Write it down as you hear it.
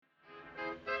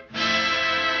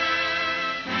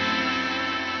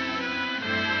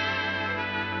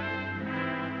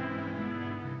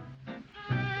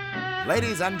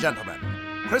Ladies and gentlemen,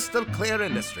 Crystal Clear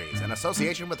Industries, in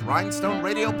association with Rhinestone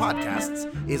Radio Podcasts,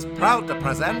 is proud to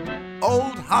present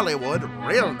Old Hollywood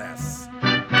Realness.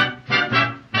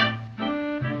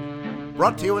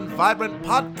 Brought to you in vibrant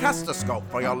podcastoscope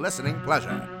for your listening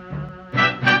pleasure.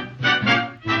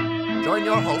 Join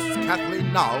your hosts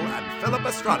Kathleen Null and Philip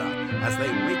Estrada as they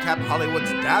recap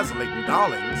Hollywood's dazzling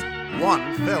darlings,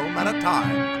 one film at a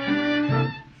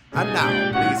time. And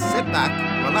now, please sit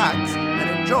back, relax,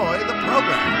 and enjoy the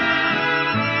program.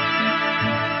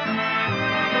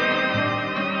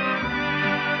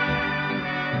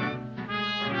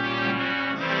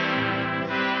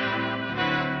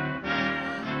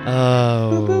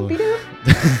 Oh.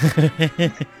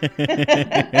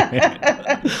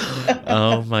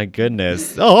 Oh my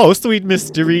goodness. Oh, sweet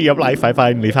mystery of life, I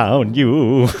finally found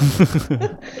you.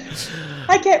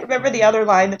 I can't remember the other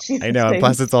line that she I know, and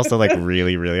plus it's also like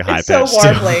really, really high pitched. So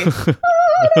warbly.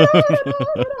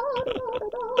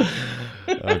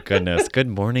 Oh goodness. Good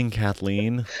morning,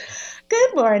 Kathleen.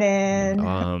 Good morning.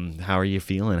 How are you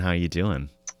feeling? How are you doing?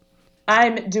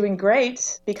 I'm doing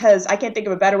great because I can't think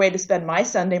of a better way to spend my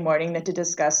Sunday morning than to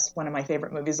discuss one of my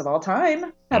favorite movies of all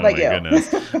time. How about you?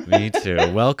 Goodness. Me too.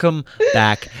 Welcome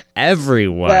back,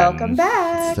 everyone. Welcome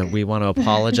back. So we want to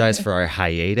apologize for our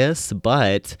hiatus,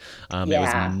 but it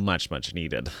was much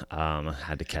needed.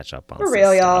 Had to catch up on for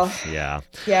real, stuff. y'all. Yeah.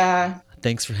 Yeah.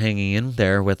 Thanks for hanging in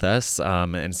there with us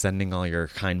and sending all your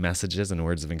kind messages and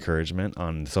words of encouragement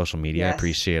on social media. Yes. I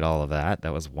appreciate all of that.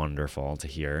 That was wonderful to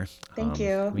hear. Thank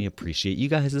you. We appreciate you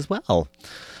guys as well.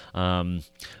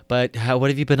 But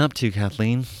what have you been up to,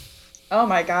 Kathleen? Oh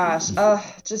my gosh.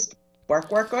 Just work.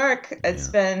 It's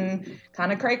been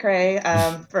kind of cray-cray.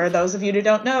 For those of you who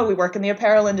don't know, we work in the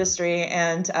apparel industry,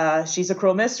 and she's a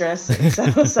cruel mistress.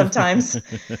 So sometimes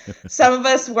some of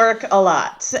us work a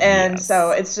lot. And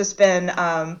so it's just been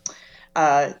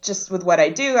just with what I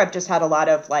do, I've just had a lot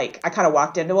of I kind of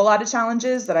walked into a lot of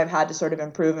challenges that I've had to sort of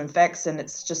improve and fix. And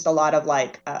it's just a lot of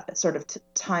sort of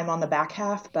time on the back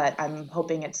half, but I'm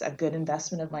hoping it's a good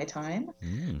investment of my time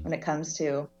when it comes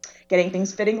to getting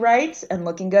things fitting right and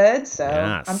looking good. So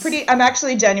I'm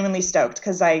actually genuinely stoked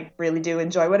because I really do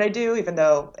enjoy what I do, even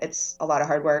though it's a lot of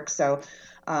hard work. So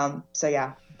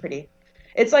yeah,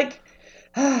 it's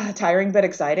tiring but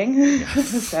exciting.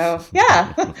 Yes. So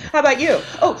yeah. How about you?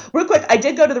 Oh, real quick, I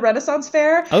did go to the Renaissance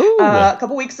Fair a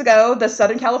couple weeks ago, the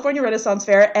Southern California Renaissance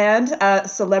Fair, and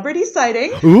celebrity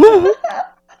sighting. Ooh.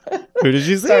 Who did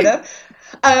you see? Sort of.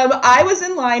 I was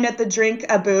in line at the drink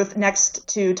booth next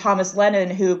to Thomas Lennon,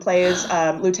 who plays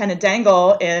Lieutenant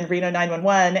Dangle in Reno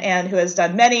 911, and who has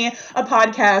done many a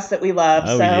podcast that we love.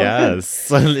 Oh, so. Yes.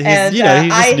 He's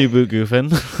just new boot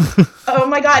goofing. Oh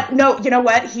my God. No, you know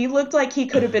what? He looked like he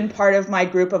could have been part of my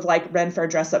group of Ren Fair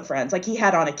dress up friends. He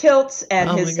had on a kilt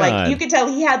and you could tell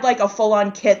he had a full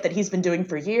on kit that he's been doing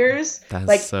for years.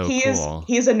 That's so cool.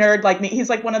 He's a nerd like me. He's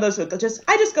one of those who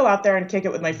I just go out there and kick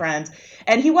it with my friends.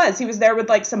 And he was there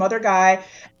with some other guy,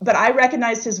 but I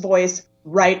recognized his voice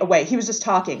right away. He was just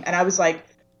talking and I was like,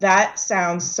 that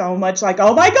sounds so much like,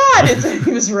 oh my God,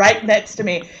 he was right next to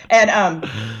me. And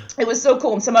it was so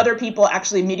cool. And some other people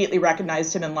actually immediately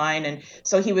recognized him in line. And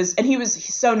so he was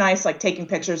so nice, taking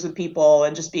pictures with people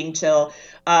and just being chill.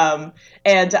 And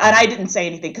I didn't say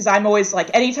anything because I'm always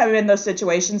anytime I'm in those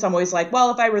situations, I'm always well,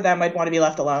 if I were them, I'd want to be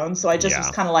left alone. So I just was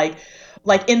kind of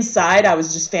inside, I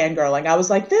was just fangirling. I was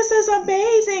like, this is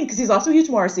amazing. Because he's also a huge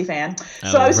Morrissey fan.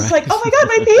 So I was just like, oh my God,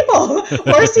 my people.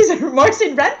 Morrissey and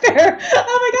Ren Fair.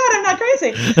 Oh my God, I'm not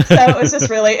crazy. So it was just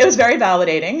it was very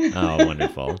validating. Oh,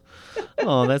 wonderful.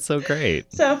 Oh, that's so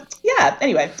great. So, yeah,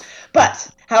 anyway. But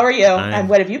how are you? And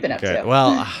what have you been up to?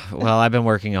 Well, I've been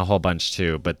working a whole bunch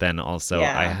too. But then also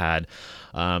I had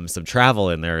some travel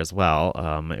in there as well.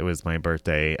 It was my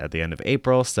birthday at the end of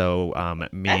April, so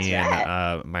me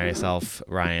and myself,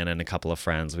 Ryan, and a couple of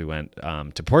friends, we went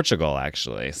to Portugal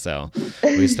actually. So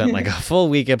we spent a full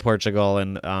week in Portugal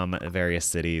in various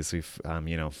cities.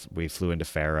 We flew into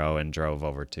Faro and drove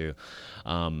over to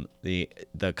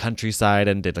the countryside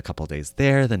and did a couple of days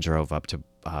there. Then drove up to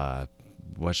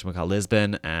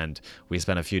Lisbon, and we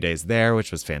spent a few days there,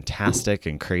 which was fantastic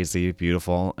and crazy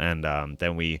beautiful. And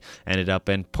then we ended up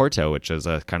in Porto, which is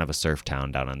a kind of a surf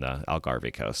town down on the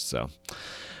Algarve coast. So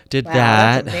did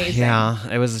that. Yeah,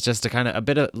 it was just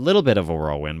a little bit of a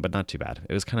whirlwind, but not too bad.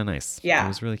 It was kind of nice. Yeah, it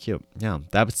was really cute. Yeah,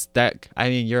 I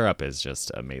mean, Europe is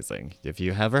just amazing. If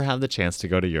you ever have the chance to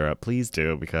go to Europe, please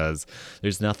do, because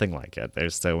there's nothing like it.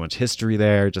 There's so much history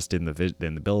there, just in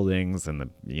the buildings, and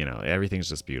everything's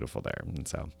just beautiful there. And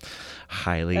so,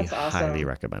 highly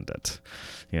recommend it.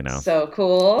 So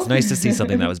cool. It's nice to see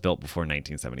something that was built before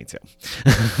 1972.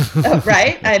 Oh,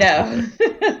 right? I know.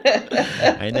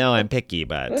 I know I'm picky,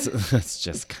 but that's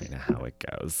just kind of how it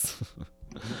goes.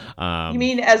 You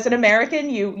mean as an American,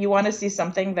 you want to see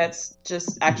something that's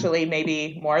just actually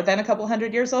maybe more than a couple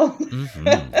hundred years old?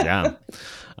 Yeah.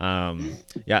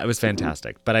 Yeah, it was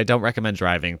fantastic, but I don't recommend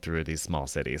driving through these small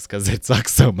cities because it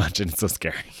sucks so much and it's so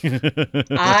scary.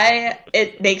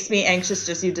 It makes me anxious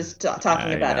just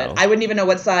talking about it. I wouldn't even know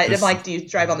what side. I'm like, do you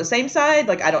drive on the same side?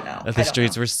 Like, I don't know. The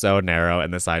streets were so narrow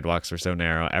and the sidewalks were so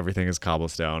narrow. Everything is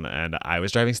cobblestone, and I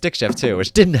was driving stick shift too,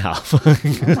 which didn't help. Oh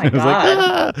my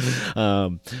God.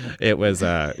 It was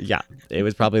it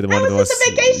was probably one of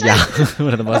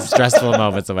the most stressful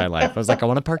moments of my life. I was like, I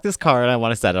want to park this car and I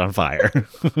want to set it on fire.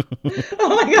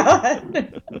 Oh my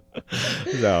God.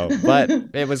 So, but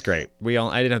it was great.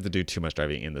 I didn't have to do too much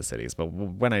driving in the cities, but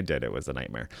when I did, it was a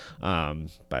nightmare.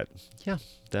 But yeah,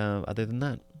 other than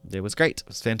that, it was great. It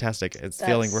was fantastic. It's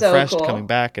feeling refreshed coming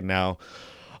back, and now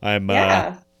I'm,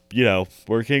 working.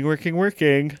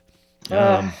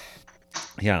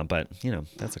 Yeah, but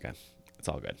that's okay. It's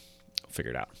all good. I'll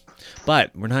figure it out.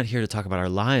 But we're not here to talk about our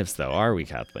lives, though, are we,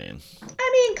 Kathleen?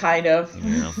 I mean, kind of.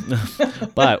 Yeah.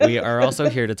 But we are also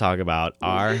here to talk about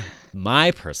my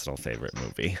personal favorite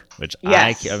movie, which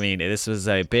yes. I mean, this was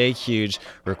a big, huge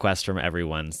request from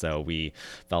everyone. So we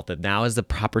felt that now is the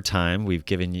proper time. We've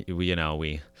given you, we've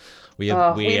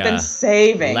been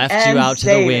saving, left you out to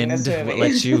the wind,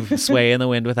 let you sway in the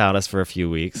wind without us for a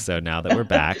few weeks. So now that we're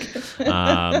back,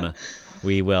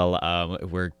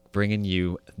 we're bringing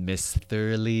you Miss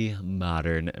Thoroughly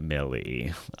Modern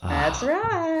Millie. That's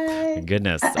right.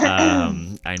 Goodness.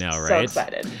 I know, right? So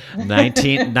excited.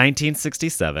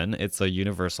 1967. It's a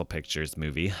Universal Pictures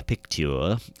movie,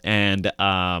 Picture. And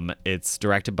it's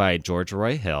directed by George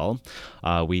Roy Hill.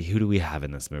 Who do we have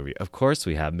in this movie? Of course,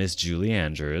 we have Miss Julie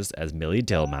Andrews as Millie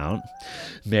Dillmount,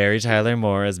 Mary Tyler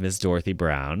Moore as Miss Dorothy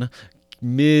Brown,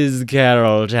 Ms.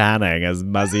 Carol Channing as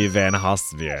Muzzy Van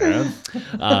Hosmer.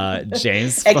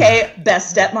 James... A.K.A.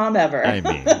 best stepmom ever. I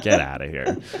mean, get out of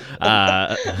here.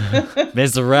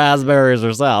 Miss Raspberries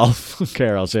herself,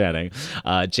 Carol Channing.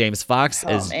 James Fox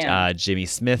is Jimmy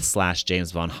Smith / James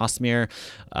Von Hosmer.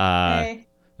 Hey.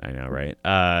 I know, right?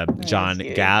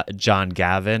 John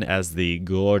Gavin as the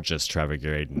gorgeous Trevor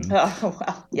Graydon. Oh,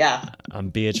 wow. Yeah.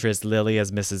 Beatrice Lilly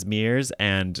as Mrs. Mears,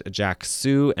 and Jack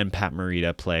Sue and Pat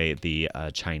Morita play the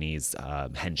Chinese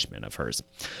henchmen of hers.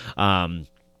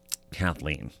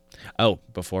 Kathleen. Oh,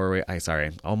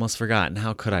 almost forgotten.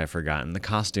 How could I have forgotten? The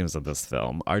costumes of this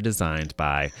film are designed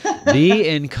by the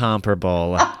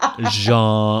incomparable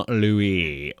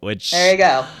Jean-Louis, which... There you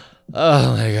go.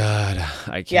 Oh my God.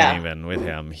 I can't even with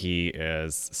him. He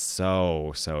is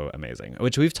so amazing.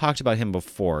 Which we've talked about him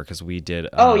before because we did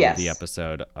the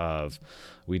episode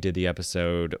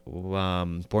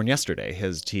Born Yesterday.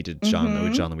 He did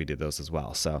John Louis did those as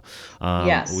well. So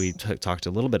we talked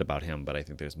a little bit about him, but I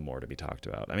think there's more to be talked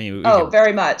about. I mean,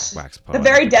 very much. The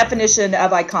very definition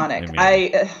of iconic.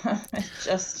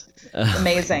 Just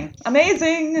amazing.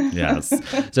 Amazing. Yes.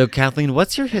 So Kathleen,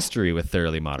 what's your history with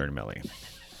Thoroughly Modern Millie?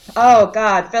 Oh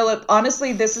God, Philip,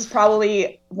 honestly, this is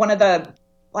probably one of the,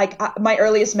 my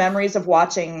earliest memories of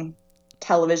watching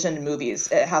television and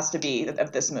movies. It has to be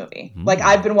of this movie.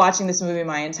 I've been watching this movie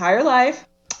my entire life.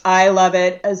 I love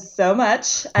it so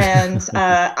much. And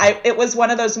it was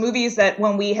one of those movies that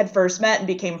when we had first met and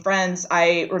became friends,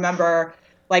 I remember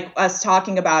us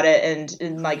talking about it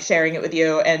and sharing it with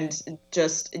you and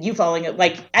just you following it.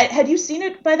 Had you seen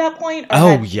it by that point?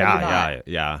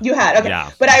 Yeah. You had, okay.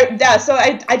 Yeah. But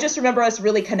I just remember us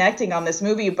really connecting on this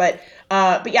movie. But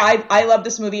yeah, I love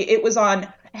this movie. It was on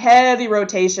heavy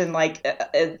rotation,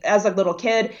 as a little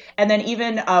kid, and then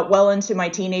even well into my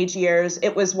teenage years.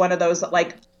 It was one of those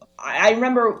I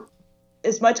remember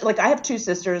as much I have two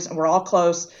sisters and we're all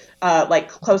close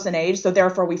in age, so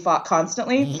therefore we fought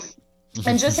constantly.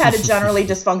 And just had a generally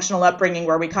dysfunctional upbringing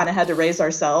where we kind of had to raise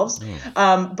ourselves.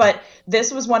 But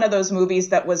this was one of those movies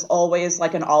that was always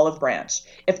like an olive branch.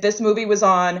 If this movie was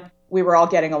on, we were all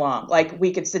getting along.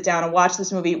 We could sit down and watch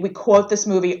this movie. We quote this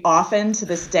movie often to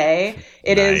this day.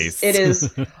 It is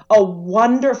a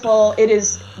wonderful,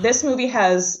 this movie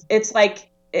has,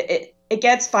 it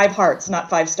gets 5 hearts, not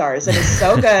 5 stars. It is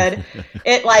so good.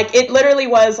 It literally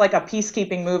was like a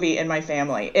peacekeeping movie in my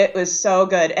family. It was so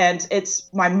good. And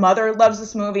my mother loves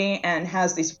this movie and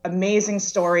has these amazing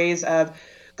stories of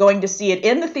going to see it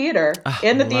in the theater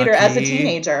as a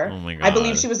teenager. Oh my God. I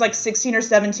believe she was 16 or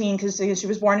 17 because she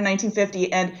was born in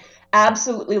 1950 and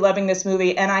absolutely loving this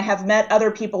movie. And I have met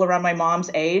other people around my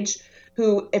mom's age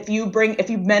who, if you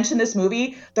mention this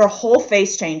movie, their whole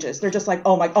face changes. They're just like,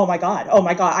 oh my God,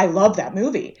 I love that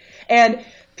movie. And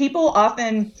people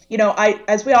often, we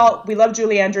love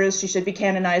Julie Andrews. She should be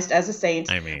canonized as a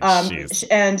saint. I mean,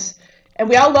 and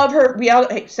we all love her.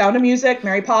 Sound of Music,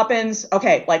 Mary Poppins.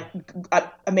 Okay, like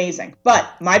amazing.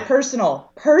 But my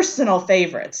personal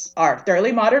favorites are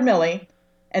Thoroughly Modern Millie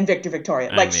and Victor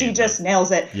Victoria. Like, she just nails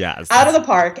it out of the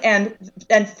park. And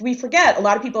we forget, a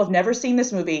lot of people have never seen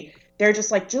this movie. They're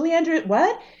just like, Julie Andrews,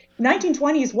 what?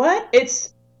 1920s, what?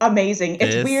 It's amazing.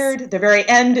 It's weird. The very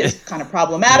end is kind of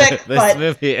problematic. This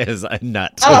movie is a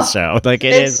nut show. Like,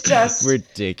 it's just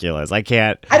ridiculous. I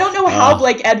don't know how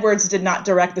Blake Edwards did not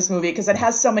direct this movie, because it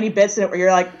has so many bits in it where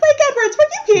you're like, Blake Edwards, were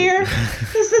you here?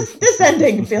 This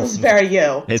ending feels very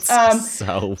you. It's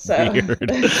so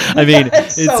weird. I mean,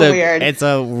 it's so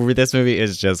weird. This movie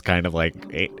is just kind of like,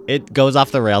 it goes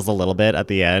off the rails a little bit at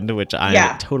the end, which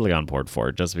I'm totally on board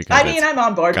for, just because I'm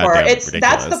on board for it.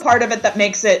 That's the part of it that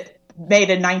makes it made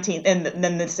in the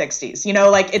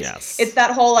 60s, like it's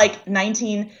that whole like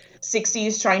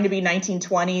 1960s trying to be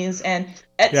 1920s, and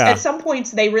at some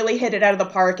points they really hit it out of the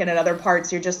park, and at other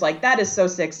parts you're just like, that is so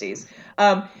 60s.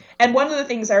 And one of the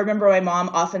things I remember my mom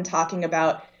often talking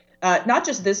about, not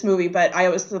just this movie, but I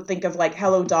always think of like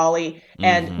Hello Dolly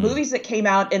and movies that came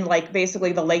out in like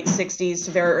basically the late 60s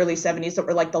to very early 70s that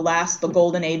were like the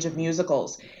golden age of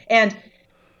musicals. And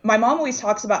my mom always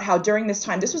talks about how during this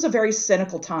time, this was a very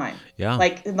cynical time. Yeah.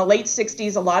 Like in the late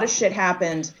 60s, a lot of shit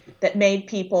happened that made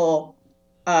people,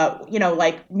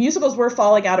 like musicals were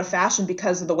falling out of fashion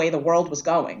because of the way the world was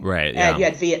going. Right. Yeah. And you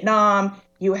had Vietnam,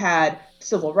 you had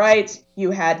civil rights, you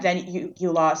lost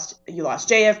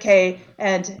JFK,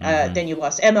 and then you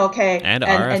lost MLK and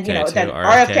RFK too. Then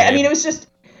RFK. I mean,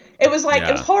 it was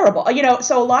horrible.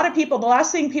 So a lot of people, the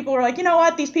last thing people were like, you know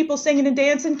what, these people singing and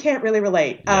dancing can't really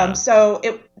relate. So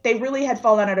they really had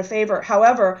fallen out of favor.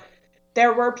 However,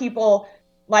 there were people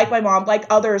like my mom, like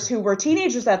others who were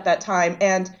teenagers at that time,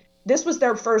 and this was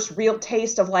their first real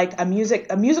taste of like a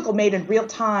musical made in real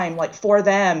time, like for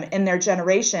them in their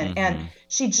generation. And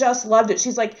she just loved it.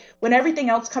 She's like, when everything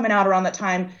else coming out around that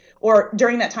time, or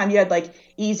during that time, you had like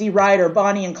Easy Rider,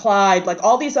 Bonnie and Clyde, like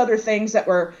all these other things that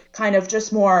were kind of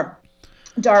just more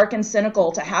dark and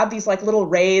cynical, to have these like little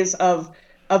rays of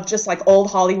just like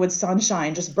old Hollywood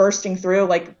sunshine just bursting through.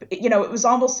 Like,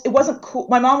 it wasn't cool.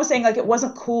 My mom was saying like, it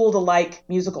wasn't cool to like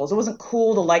musicals. It wasn't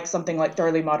cool to like something like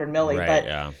Thoroughly Modern Millie. Right,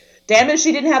 but damn it,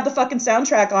 she didn't have the fucking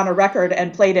soundtrack on a record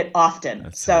and played it often.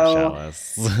 That's so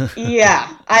jealous.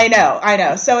 Yeah, I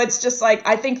know. So it's just like,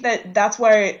 I think that's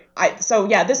where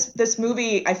this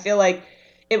movie, I feel like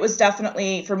it was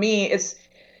definitely, for me, it's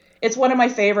one of my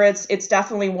favorites. It's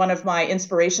definitely one of my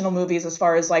inspirational movies as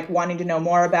far as like wanting to know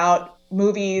more about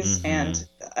movies and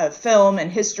film and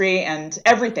history and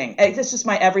everything. It's just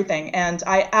my everything. And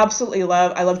I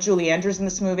love Julie Andrews in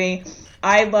this movie.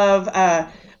 I love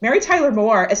Mary Tyler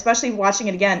Moore, especially watching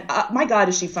it again. My God,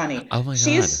 is she funny? Oh my God.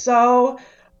 She is so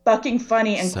fucking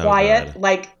funny and so quiet. Good.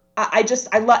 Like, I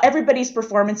love everybody's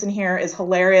performance in here is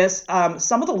hilarious.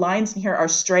 Some of the lines in here are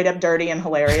straight up dirty and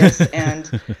hilarious.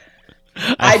 And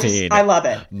I love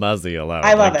it. Muzzy alone.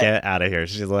 I love it. Get out of here.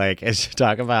 She's like,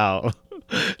 talk about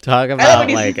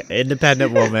like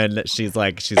independent woman. She's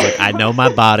like, I know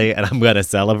my body and I'm gonna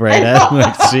celebrate it.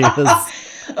 Like, she was.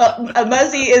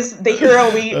 Muzzy is the hero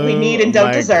we need and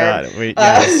don't deserve.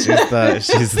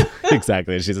 She's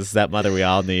exactly. She's a stepmother we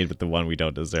all need, but the one we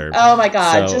don't deserve. Oh my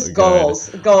God, so just goals.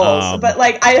 But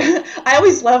like, I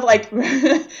always love like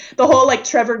the whole like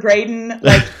Trevor Graydon,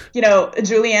 like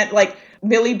Julianne, like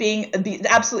Millie being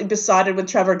absolutely besotted with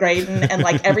Trevor Graydon, and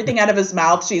like everything out of his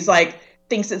mouth, she's like,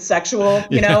 thinks it's sexual,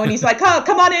 and he's like, oh,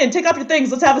 come on in, take off your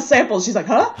things, let's have a sample. She's like,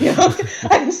 huh?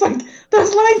 I was like,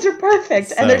 those lines are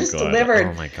perfect, and they're just delivered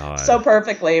oh my God. so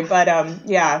perfectly. But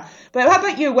but how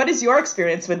about you? What is your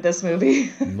experience with this movie?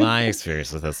 My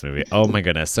experience with this movie, oh my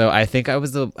goodness. So I think I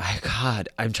was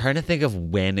I'm trying to think of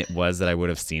when it was that I would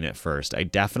have seen it first. I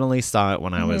definitely saw it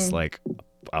when I was like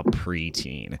a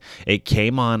preteen. It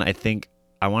came on,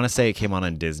 I want to say it came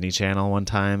on Disney Channel one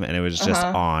time, and it was just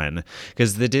on,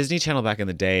 because the Disney Channel back in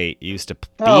the day used to be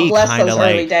kind of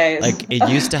like it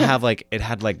used to have like, it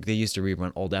had like, they used to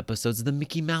rerun old episodes of the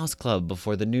Mickey Mouse Club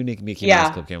before the new Mickey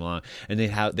Mouse Club came along, and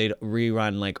they'd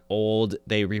rerun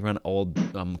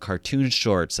old cartoon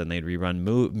shorts, and they'd rerun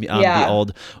the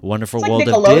old Wonderful World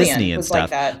of Disney and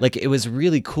stuff. Like, it was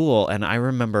really cool, and I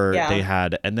remember they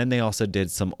had, and then they also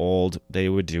did they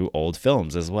would do old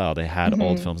films as well. They had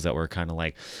old films that were kind of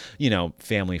like,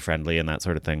 family friendly and that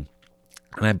sort of thing.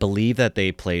 And I believe that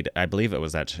I believe it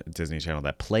was that Disney Channel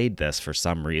that played this for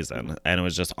some reason, and it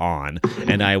was just on.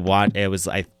 And I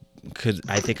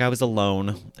think I was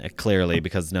alone, clearly,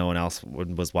 because no one else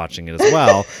was watching it as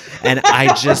well. And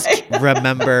I just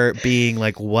remember being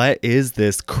like, what is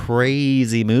this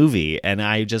crazy movie? And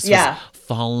I just was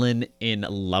fallen in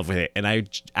love with it. And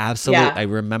I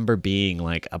remember being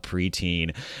like a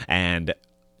preteen, and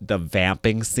the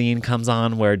vamping scene comes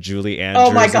on where Julie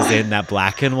Andrews is in that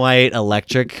black and white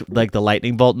electric, like the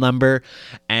lightning bolt number,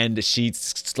 and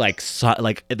she's like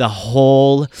the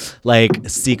whole like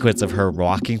sequence of her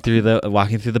walking through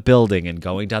the building and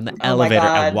going down the elevator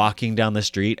and walking down the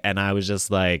street, and I was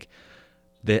just like,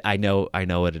 I know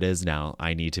what it is now.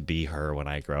 I need to be her when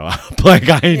I grow up. Like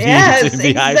I need to be.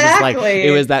 Exactly. I was just like,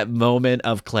 it was that moment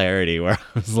of clarity where I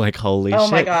was like, holy shit,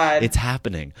 my God, it's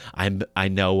happening. I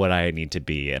know what I need to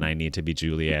be, and I need to be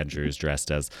Julie Andrews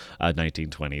dressed as a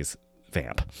 1920s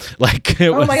vamp. Like,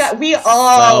 oh my God, we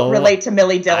all relate to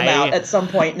Millie Dilmount at some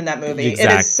point in that movie.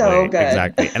 Exactly, it is so good.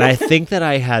 Exactly. And I think that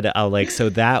I had so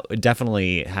that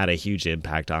definitely had a huge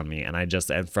impact on me.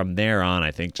 And from there on,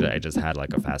 I think I just had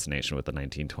like a fascination with the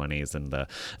 1920s and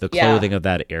the clothing of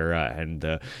that era, and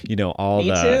all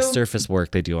the surface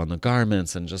work they do on the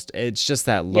garments, and it's just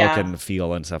that look and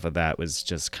feel and stuff of that was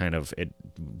just kind of it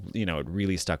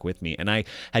really stuck with me. And I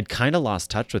had kind of lost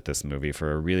touch with this movie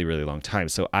for a really, really long time.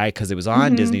 So because it was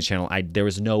on Disney Channel, there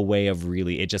was no way of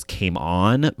it just came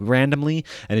on randomly,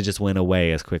 and it just went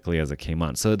away as quickly as it came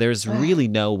on. So there's really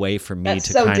no way for me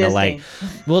to kind of like,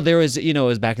 well, there was, it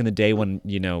was back in the day when,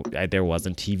 there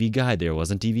wasn't TV Guide, there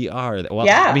wasn't DVR. Well,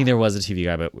 I mean, there was a TV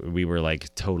Guide, but we were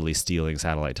like totally stealing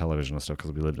satellite television and stuff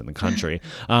because we lived in the country.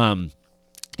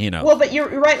 Well, but you're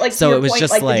right. Like, so it was point,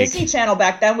 just like the Disney Channel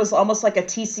back then was almost like a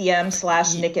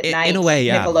TCM / Nick at Night. In a way,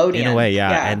 yeah. Nickelodeon. In a way,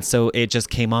 yeah. And so it just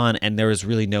came on, and there was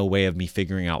really no way of me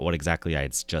figuring out what exactly I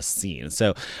had just seen.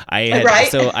 So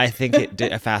I think it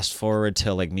did fast forward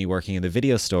to like me working in the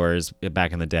video stores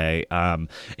back in the day.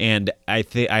 And I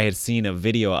had seen a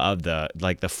video of the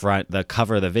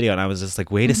cover of the video, and I was just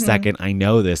like, wait a second, I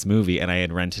know this movie, and I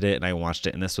had rented it and I watched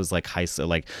it, and this was like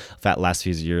that last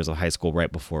few years of high school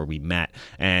right before we met.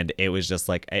 And it was just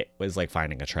like, it was like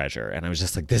finding a treasure. And I was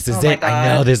just like, this is it. I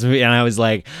know this movie. And I was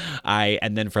like,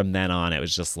 and then from then on, it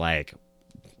was just like,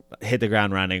 hit the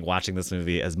ground running, watching this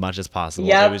movie as much as possible.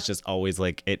 It was just always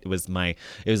like, it was like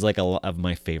of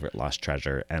my favorite lost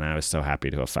treasure. And I was so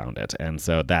happy to have found it. And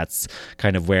so that's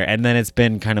kind of where, and then it's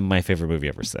been kind of my favorite movie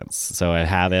ever since. So I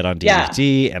have it on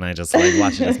DVD and I just like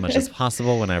watch it as much as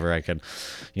possible whenever I can,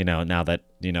 now that,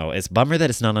 it's a bummer that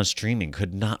it's not on streaming.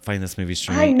 Could not find this movie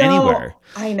streaming anywhere.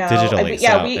 I know.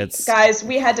 Digitally.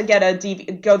 We had to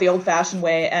get go the old-fashioned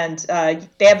way, and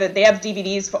they have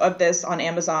DVDs of this on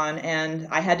Amazon, and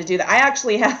I had to do that. I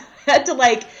actually had to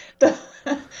like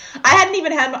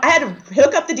I had to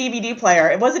hook up the DVD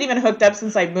player. It wasn't even hooked up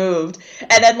since I moved.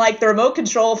 And then like the remote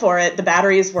control for it, the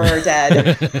batteries were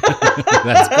dead.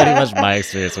 That's pretty much my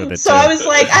experience with it so too. I was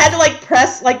like, I had to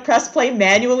press play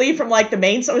manually from like the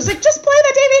main. So I was like, just play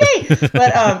the DVD.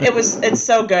 But it's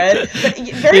so good.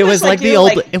 But it was like the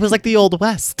old, it was like the old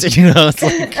West, It's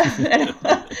like,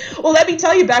 well, let me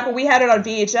tell you, back when we had it on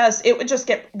VHS, it would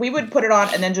we would put it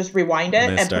on and then just rewind it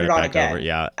and put it on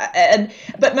again.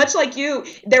 But much like you,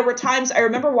 there were times I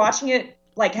remember watching it,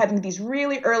 like having these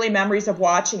really early memories of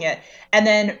watching it and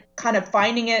then kind of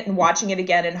finding it and watching it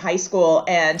again in high school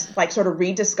and like sort of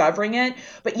rediscovering it.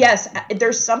 But yes,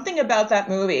 there's something about that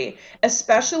movie,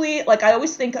 especially like I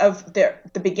always think of the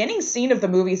beginning scene of the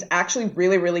movie is actually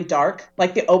really, really dark.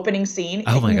 Like the opening scene.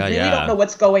 Oh my God, you really don't know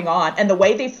what's going on. And the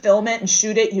way they film it and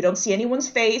shoot it, you don't see anyone's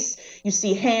face. You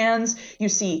see hands, you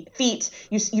see feet,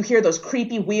 you hear those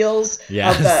creepy wheels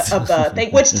of the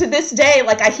thing, which to this day,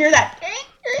 like I hear that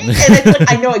and it's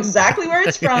like I know exactly where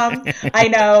it's from. I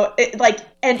know it, like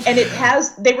and it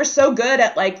has, they were so good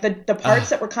at like the parts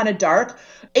that were kind of dark.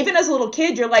 Even as a little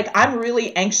kid, you're like, I'm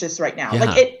really anxious right now. Yeah.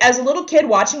 Like as a little kid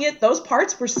watching it, those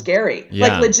parts were scary.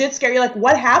 Like legit scary. Like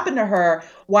what happened to her?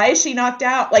 Why is she knocked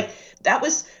out? Like that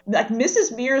was like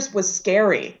Mrs. Mears was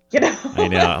scary, I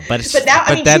know, but now,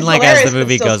 but then like as the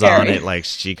movie goes on, it like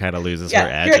she kind of loses her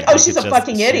edge. You're like, oh, she's a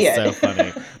fucking idiot. She's so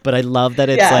funny. But I love that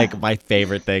it's like my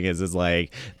favorite thing is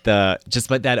like but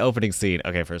that opening scene.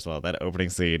 Okay, first of all, that opening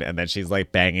scene, and then she's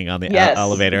like banging on the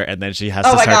elevator, and then she has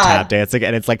to start tap dancing,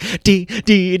 and it's like dee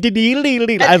dee dee dee dee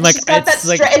dee. I'm like, it's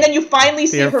like, and then you finally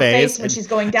see her face when she's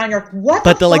going down. You're like, what?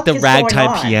 But the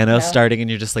ragtime piano starting, and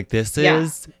you're just like, this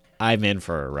is I'm in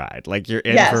for a ride. Like, you're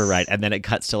in for a ride. And then it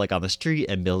cuts to like on the street,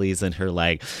 and Millie's in her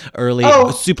like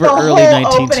super early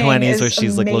 1920s, where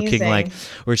she's like looking like,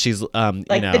 where she's like,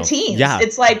 you know, the teens. Yeah,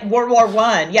 it's like World War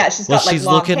I. Yeah, she's got like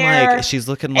long hair. She's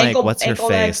looking like what's her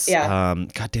face? Yeah.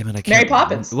 God damn it, I can't. Mary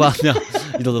Poppins. Well, no,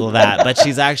 a little of that, but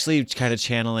she's actually kind of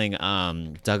channeling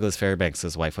Douglas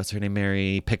Fairbanks' wife. What's her name?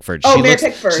 Mary Pickford. Mary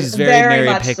Pickford. She's very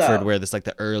Mary Pickford, where this like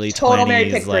the early total 20s, Mary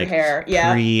Pickford like hair.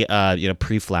 Yeah.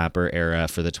 pre-flapper era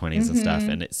for the 20s and stuff,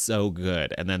 and it's so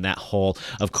good. And then that whole,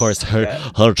 of course,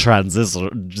 her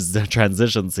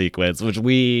transition sequence, which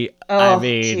which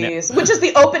is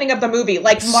the opening of the movie.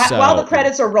 Like, while the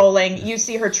credits are rolling, you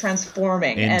see her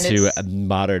transforming into a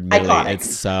modern Millie. Iconic.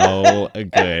 It's so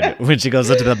good when she goes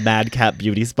into the Madcap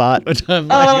beauty spot. Which I'm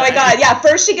like, oh my god! Yeah,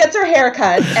 first she gets her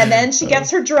haircut, and then she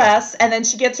gets her dress, and then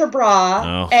she gets her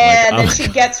bra, and then she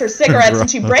gets her cigarettes, and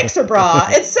she breaks her bra.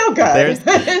 It's so good.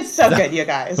 It's so good, you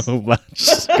guys. So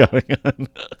much going on.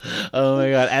 Oh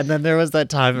my god! And then there was that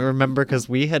time. I remember because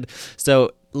we had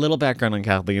little background on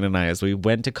Kathleen and I is we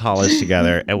went to college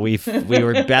together, and we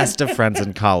were best of friends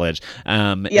in college.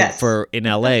 In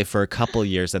LA for a couple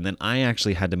years, and then I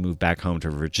actually had to move back home to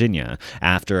Virginia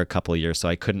after a couple years, so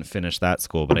I couldn't finish that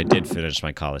school, but I did finish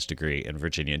my college degree in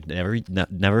Virginia.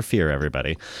 Never fear,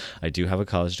 everybody. I do have a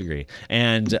college degree,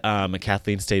 and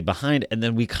Kathleen stayed behind, and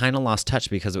then we kind of lost touch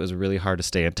because it was really hard to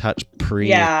stay in touch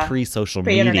pre-social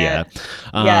media.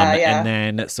 And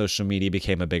then social media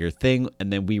became a bigger thing,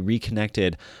 and then we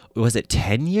reconnected. Was it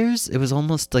 10 years? It was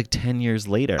almost like 10 years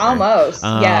later. Almost.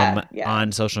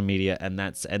 On social media. And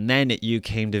then you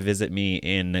came to visit me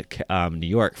in New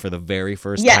York for the very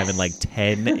first time in like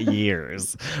 10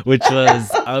 years, which was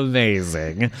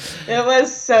amazing. It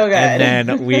was so good. And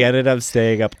then we ended up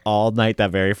staying up all night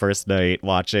that very first night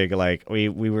watching, like, we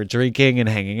were drinking and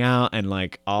hanging out and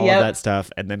like all of that stuff.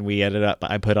 And then we ended up,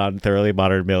 I put on Thoroughly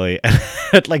Modern Millie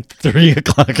at like 3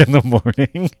 o'clock in the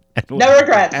morning. No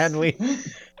regrets. And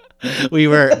we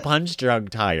were punch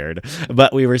drunk, tired,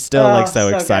 but we were still so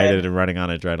excited and running on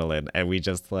adrenaline, and we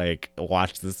just like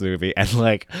watched this movie and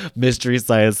like Mystery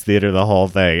Science Theater the whole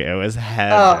thing. It was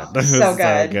heaven. It was so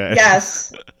good.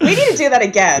 Yes, we need to do that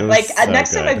again. Like,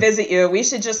 next time I visit you, we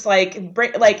should just like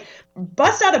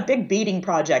bust out a big beating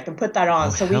project and put that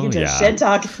on so we can just shit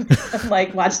talk and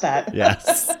like watch that.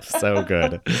 Yes, so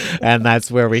good. And that's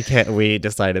where we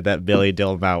decided that Billy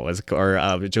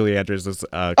Dilmount Julie Andrews was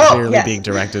clearly being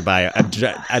directed by a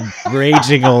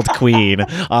raging old queen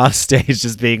off stage,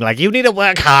 just being like, you need to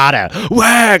work harder,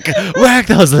 work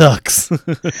those looks. And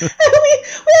we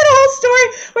had a whole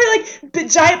story where like the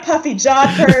giant puffy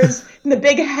jodhpurs and the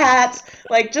big hat,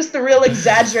 like just the real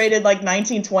exaggerated like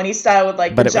 1920 style with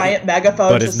like the giant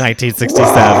megaphone. But it's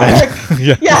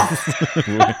 1967.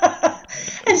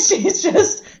 And she's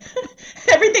just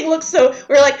everything looks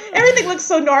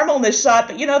so normal in this shot,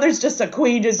 but there's just a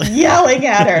queen just yelling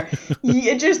at her,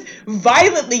 just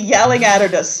violently yelling at her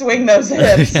to swing those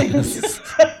hips. Yes.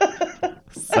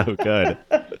 So good.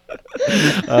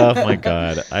 Oh my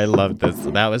god, I loved this.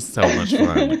 That was so much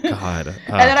fun. God.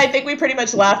 And then I think we pretty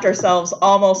much laughed ourselves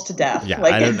almost to death. Yeah,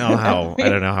 I don't know how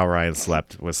Ryan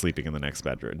was sleeping in the next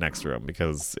room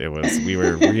because we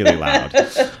were really loud.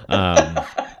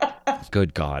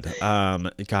 Good God.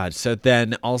 So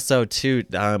then also too,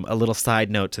 a little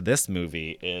side note to this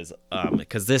movie is,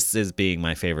 because this is being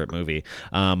my favorite movie,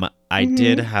 I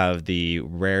did have the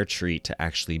rare treat to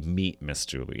actually meet Miss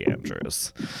Julie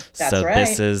Andrews. That's right.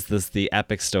 This is the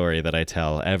epic story that I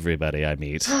tell everybody I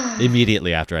meet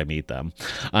immediately after I meet them.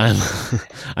 I'm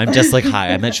just like, hi,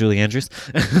 I met Julie Andrews.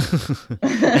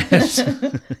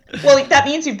 Well, that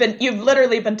means you've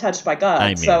literally been touched by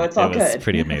God, so it's all good. It was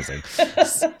pretty amazing.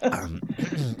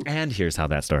 And here's how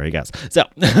that story goes. So,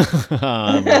 when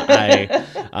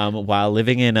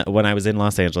I was in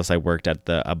Los Angeles, I worked at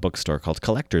a bookstore called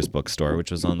Collector's Bookstore,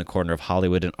 which was on the corner of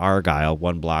Hollywood and Argyle,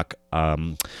 one block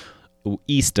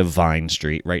east of Vine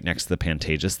Street, right next to the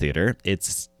Pantages Theater.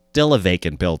 It's still a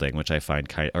vacant building, which I find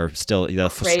the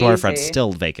storefront's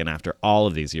still vacant after all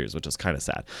of these years, which is kind of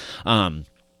sad.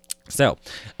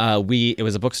 It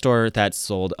was a bookstore that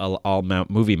sold all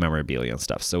movie memorabilia and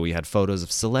stuff. So we had photos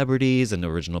of celebrities and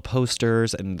original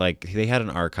posters, and like they had an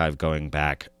archive going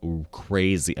back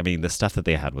crazy. I mean, the stuff that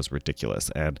they had was ridiculous.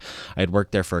 And I had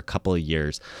worked there for a couple of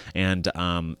years, and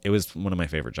it was one of my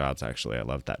favorite jobs, actually. I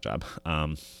loved that job.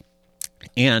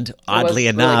 And oddly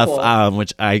enough, really cool.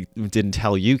 Which I didn't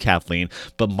tell you, Kathleen,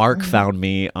 but Mark found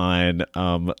me on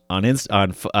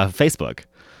Facebook.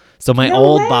 So my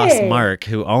old boss, Mark,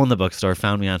 who owned the bookstore,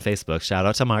 found me on Facebook. Shout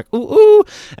out to Mark. Ooh, ooh.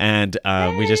 And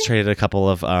we just traded a couple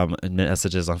of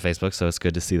messages on Facebook. So it's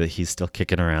good to see that he's still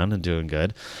kicking around and doing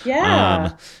good.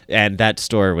 Yeah. And that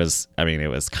store was, I mean, it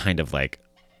was kind of like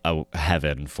a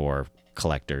heaven for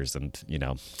collectors and, you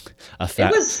know,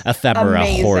 ephemera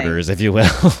hoarders, if you will.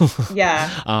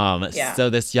 Yeah. So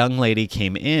this young lady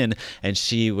came in and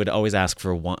she would always ask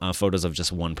for photos of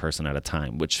just one person at a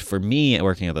time, which for me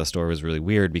working at the store was really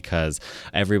weird because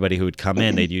everybody who would come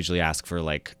in, they'd usually ask for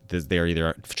like, they're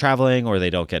either traveling or they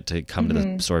don't get to come to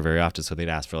the store very often. So they'd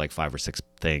ask for like 5 or 6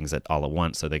 things all at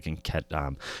once so they can get,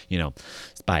 you know,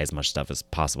 buy as much stuff as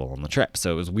possible on the trip.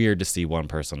 So it was weird to see one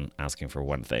person asking for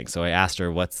one thing. So I asked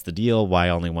her, what's the deal? Why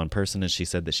only one person? And she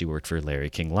said that she worked for Larry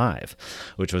King Live,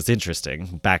 which was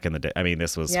interesting back in the day. I mean,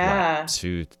 this was what,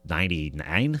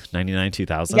 99,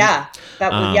 2000? Yeah.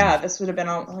 That was, this would have been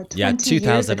 20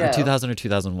 years ago. 2000 or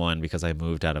 2001 because I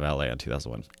moved out of LA in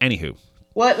 2001. Anywho.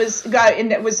 Well,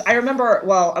 it was, I remember,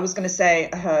 well, I was going to say,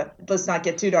 let's not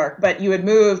get too dark, but you had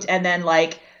moved and then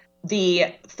like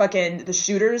the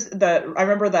shooters, I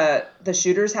remember the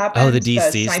shooters happened. Oh, the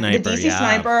DC sniper. The DC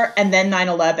sniper and then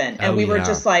 9/11. And we were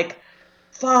just like,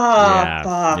 fuck.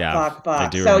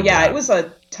 So yeah, it was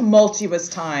a tumultuous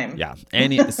time. Yeah.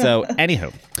 Anywho,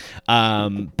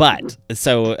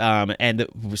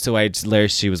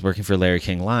 she was working for Larry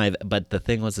King Live, but the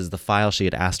thing was, the file she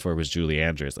had asked for was Julie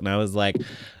Andrews, and I was like,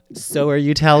 so are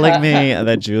you telling me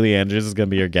that Julie Andrews is going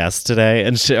to be your guest today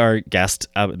our guest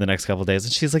the next couple of days?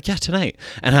 And she's like, yeah, tonight.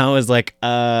 And I was like,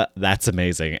 that's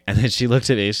amazing. And then she looked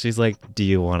at me, she's like, do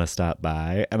you want to stop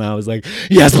by? And I was like,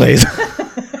 yes, please.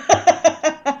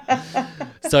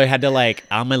 So I had to, like,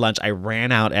 on my lunch, I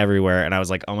ran out everywhere and I was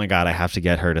like, oh my God, I have to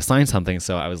get her to sign something.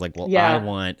 So I was like, well, I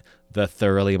want the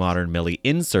Thoroughly Modern Millie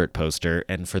insert poster.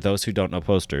 And for those who don't know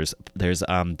posters, there's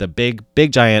the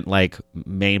big giant like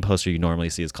main poster you normally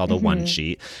see is called a one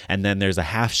sheet, and then there's a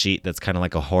half sheet that's kind of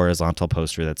like a horizontal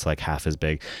poster that's like half as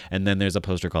big, and then there's a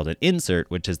poster called an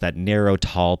insert, which is that narrow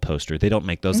tall poster. They don't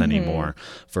make those anymore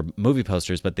for movie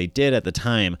posters, but they did at the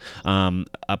time,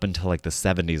 up until like the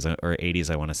 70s or 80s,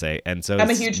 I want to say. And so I'm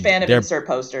a huge fan of insert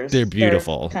posters. They're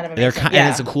beautiful. They're kind of amazing. And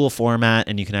it's a cool format,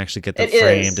 and you can actually get them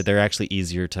framed. They're actually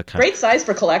easier to kind great size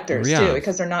for collectors too,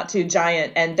 because they're not too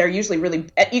giant and they're usually really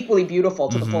equally beautiful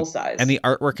to the full size. And the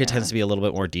artwork, it tends to be a little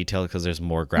bit more detailed because there's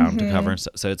more ground to cover.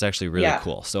 So it's actually really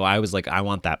cool. So I was like, I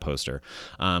want that poster.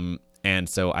 And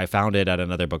so I found it at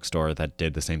another bookstore that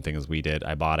did the same thing as we did.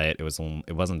 I bought it. It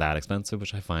wasn't that expensive,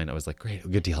 which I was like, great,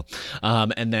 good deal.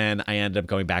 And then I ended up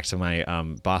going back to my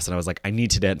boss, and I was like, I need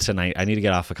to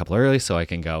get off a couple early so I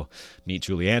can go meet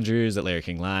Julie Andrews at Larry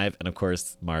King Live. And of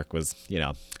course, Mark was,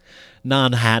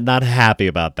 not happy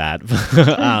about that.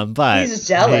 But he's just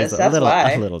jealous. That's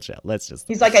why. A little jealous.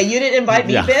 He's like, you didn't invite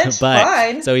me, bitch.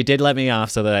 Fine. So he did let me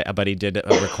off, but he did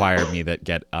require me to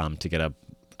get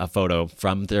a photo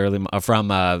from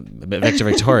Victor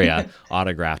Victoria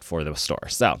autographed for the store.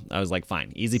 So I was like,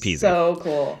 fine, easy peasy. So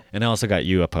cool. And I also got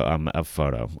you a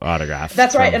photo autograph.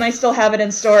 That's right, and I still have it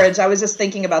in storage. I was just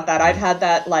thinking about that. I've had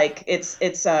that, like, it's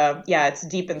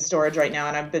deep in storage right now,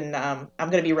 and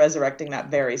I'm going to be resurrecting that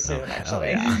very soon, actually.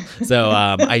 Oh, yeah. So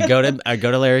I go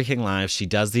to Larry King Live. She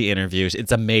does the interviews.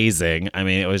 It's amazing. I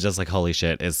mean, it was just like, holy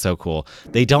shit, it's so cool.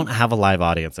 They don't have a live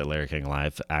audience at Larry King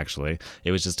Live, actually.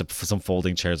 It was just some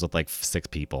folding chairs with like 6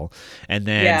 people, and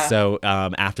then so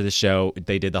after the show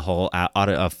they did the whole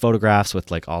photographs with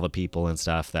like all the people and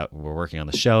stuff that were working on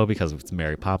the show, because it's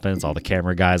Mary Poppins. All the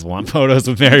camera guys want photos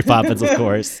of Mary Poppins, of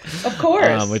course,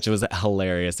 which was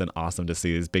hilarious and awesome to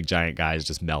see these big giant guys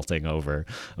just melting over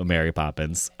Mary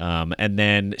Poppins. And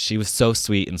then she was so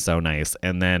sweet and so nice,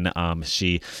 and then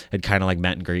she had kind of like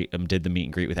did the meet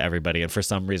and greet with everybody, and for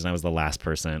some reason I was the last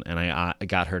person, and I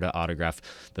got her to autograph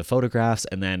the photographs,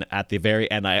 and then at the very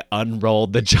end I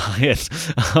unrolled the giant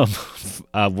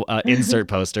insert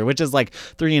poster, which is like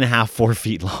 3.5-4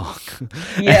 feet long.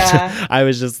 Yeah. And I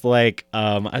was just like,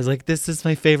 this is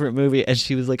my favorite movie, and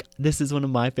she was like, this is one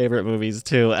of my favorite movies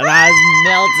too, and I was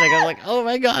melting. I'm like, oh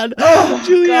my God,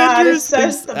 Julie Andrews.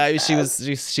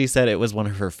 She said it was one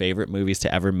of her favorite movies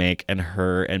to ever make, and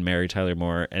her and Mary Tyler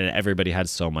Moore and everybody had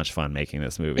so much fun making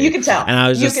this movie. You can tell. And I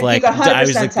was just I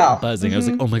was like buzzing. I was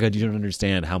like, oh my God, you don't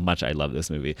understand how much I love this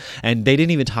movie. And they didn't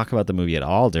didn't even talk about the movie at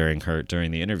all during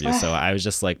the interview. So I was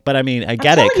just like, but I mean, I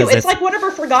get it because it's like one of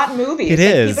her forgotten movies. It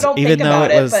is, people don't even think though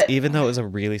about it was, but even though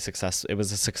it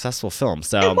was a successful film.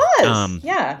 So it was,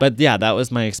 yeah. But yeah, that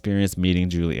was my experience meeting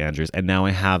Julie Andrews, and now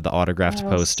I have the autographed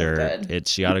poster.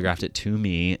 She autographed it to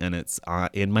me, and it's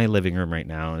in my living room right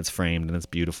now, and it's framed, and it's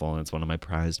beautiful, and it's one of my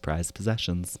prized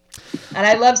possessions. And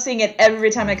I love seeing it every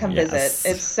time I come visit.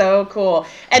 It's so cool.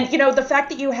 And the fact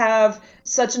that you have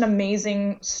such an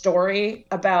amazing story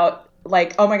about,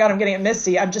 like, oh my God, I'm getting it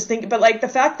misty. I'm just thinking, but like the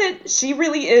fact that she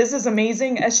really is as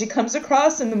amazing as she comes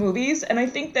across in the movies. And I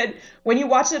think that when you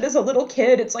watch it as a little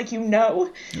kid, it's like,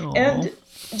 Aww. And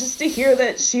just to hear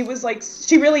that she was like,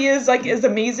 she really is like as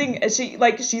amazing as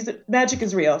magic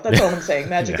is real. That's all I'm saying.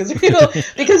 Magic is real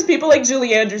because people like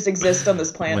Julie Andrews exist on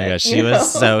this planet. Oh my gosh, she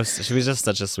was just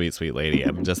such a sweet, sweet lady.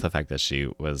 I mean, just the fact that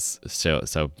she was so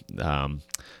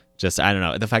just, I don't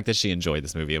know, the fact that she enjoyed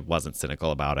this movie, it wasn't cynical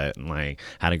about it, and like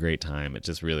had a great time. It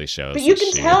just really shows. But you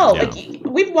can tell, like,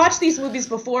 we've watched these movies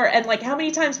before, and like how many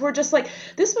times we're just like,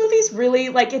 this movie's really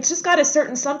like, it's just got a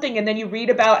certain something, and then you read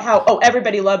about how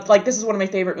everybody loved, like, this is one of my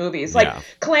favorite movies. Like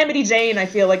Calamity Jane, I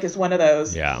feel like is one of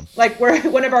those. Yeah. Like we're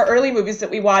one of our early movies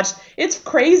that we watched. It's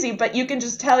crazy, but you can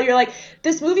just tell, you're like,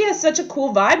 this movie has such a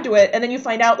cool vibe to it, and then you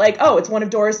find out like, oh, it's one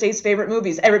of Doris Day's favorite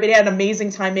movies. Everybody had an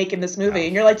amazing time making this movie,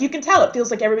 and you're like, you can tell it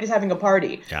feels like everybody's having a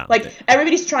party. Yeah. Like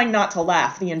everybody's trying not to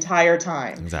laugh the entire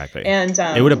time. Exactly. And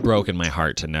it would have broken my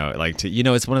heart to know, like,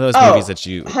 it's one of those movies that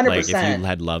you 100%. like, if you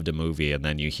had loved a movie and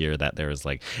then you hear that there was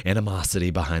like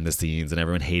animosity behind the scenes and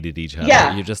everyone hated each other.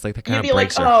 Yeah. You're just like, that kind of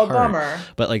breaks like, your heart. Bummer.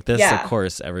 But like this, of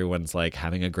course, everyone's like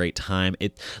having a great time.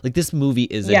 It like this movie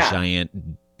is a giant.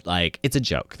 Like, it's a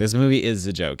joke. This movie is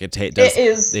a joke. It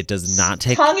does not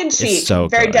take tongue in cheek. It's so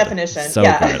very good. Definition. So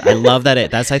good. I love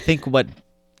that. That's I think what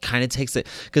kind of takes it,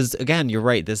 because again, you're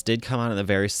right, this did come out at a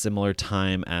very similar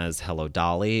time as Hello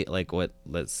Dolly. Like, what,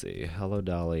 let's see, Hello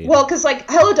Dolly, well, because like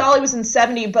Hello Dolly was in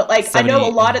 70, but like 70, I know a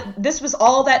lot of this was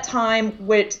all that time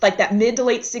with like that mid to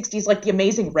late 60s, like The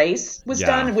Amazing Race was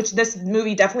done, which this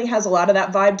movie definitely has a lot of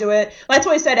that vibe to it. That's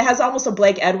why I said it has almost a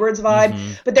Blake Edwards vibe.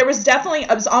 But there was definitely,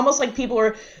 it was almost like people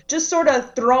were just sort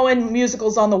of throwing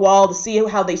musicals on the wall to see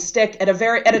how they stick at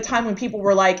a time when people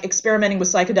were like experimenting with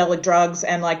psychedelic drugs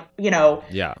and like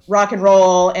rock and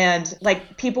roll, and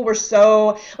like people were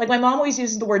so, like, my mom always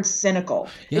uses the word cynical.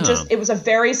 It was a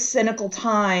very cynical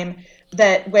time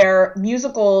where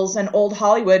musicals and old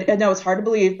Hollywood, I know it's hard to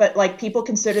believe, but like people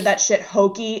considered that shit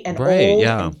hokey and old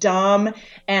and dumb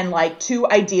and like too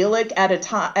idyllic at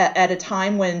a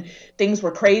time when things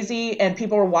were crazy and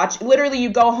people were watching. Literally, you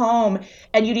go home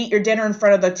and you'd eat your dinner in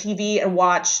front of the TV and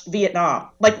watch Vietnam,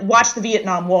 like watch the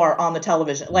Vietnam War on the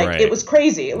television. Like it was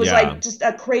crazy. It was like just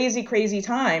a crazy, crazy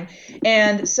time.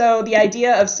 And so the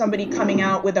idea of somebody coming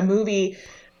out with a movie,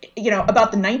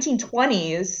 about the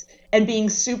 1920s and being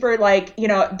super like,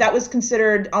 that was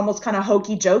considered almost kind of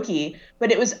hokey jokey,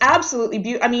 but it was absolutely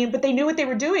beautiful. I mean, but they knew what they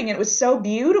were doing, and it was so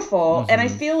beautiful. And I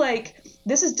feel like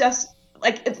this is just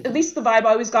like, at least the vibe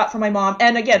I always got from my mom.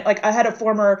 And again, like I had a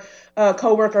former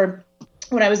coworker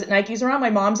when I was at Nike, who's around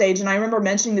my mom's age, and I remember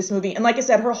mentioning this movie, and like I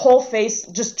said, her whole face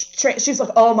just, she's like,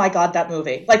 oh my God, that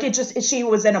movie. Like she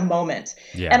was in a moment.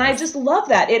 And I just love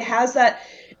that. It has that,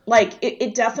 like,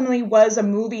 it definitely was a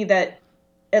movie that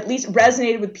at least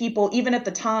resonated with people, even at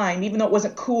the time, even though it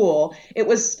wasn't cool. It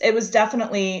was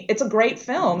definitely, it's a great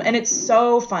film, and it's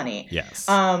so funny. Yes.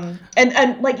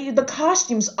 And like the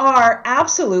costumes are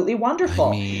absolutely wonderful.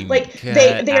 I mean, like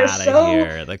they are so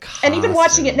here. And even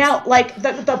watching it now, like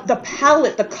the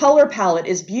palette, the color palette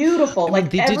is beautiful. Like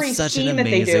they every did such scene an that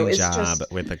they do amazing is job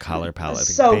just with the color palette.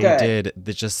 So they good.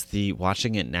 did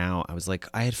watching it now, I was like,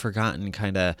 I had forgotten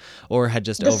kind of, or had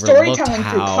just the overlooked storytelling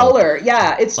how through color.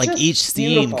 Yeah, it's like just each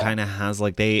scene beautiful. kind of has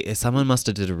like someone must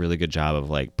have did a really good job of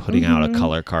like putting out a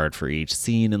color card for each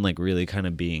scene and like really kind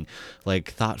of being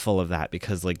like thoughtful of that,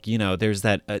 because like there's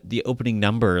that the opening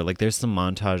number, like there's some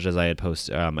montages I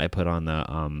put on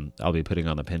the I'll be putting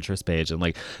on the Pinterest page, and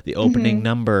like the opening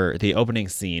number, the opening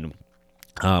scene,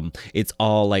 it's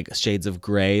all like shades of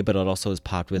gray, but it also is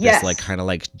popped with this like kind of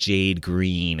like jade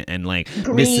green, and like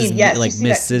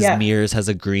Mrs. Mears has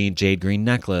a jade green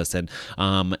necklace, and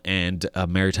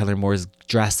Mary Tyler Moore's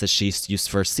dress that she used to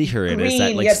first see her in is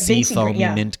that like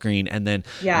seafoamy mint green, and then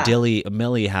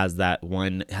Millie has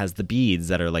the beads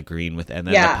that are like green with, and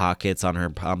then the pockets on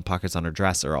her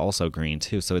dress are also green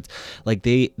too. So it's like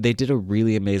they did a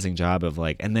really amazing job of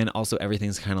like, and then also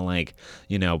everything's kind of like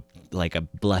like a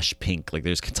blush pink, like Like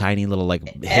there's tiny little like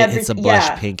it's a blush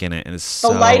pink in it, and it's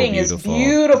so the lighting beautiful. is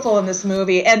beautiful in this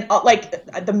movie, and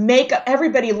like the makeup,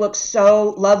 everybody looks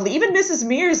so lovely. Even Mrs.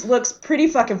 Mears looks pretty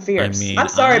fucking fierce. I mean, I'm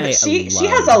sorry, but she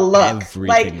has a look.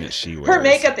 Like that she wears. Her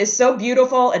makeup is so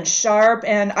beautiful and sharp,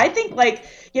 and I think like.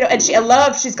 And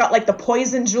she's got like the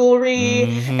poison jewelry,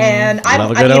 and I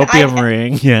love a good opium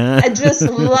ring. Yeah, I just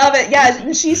love it. Yeah,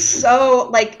 and she's so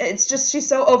like she's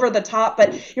so over the top.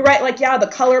 But you're right, like the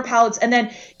color palettes, and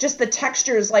then just the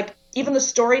textures, like even the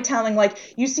storytelling. Like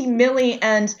you see Millie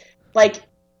and like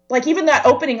even that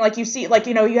opening, like you see, like,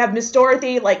 you have Miss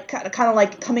Dorothy, like kind of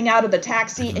like coming out of the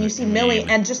taxi, and you see Millie,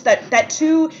 and just that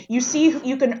too, you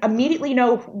can immediately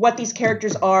know what these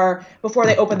characters are before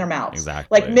they open their mouths.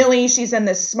 Exactly. Like Millie, she's in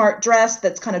this smart dress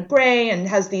that's kind of gray and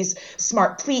has these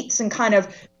smart pleats and kind of,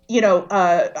 I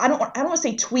don't want to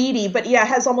say tweedy, but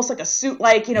has almost like a suit,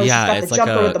 like, she's got the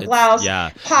jumper with the blouse,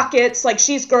 pockets, like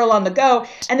she's girl on the go.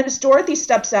 And then Miss Dorothy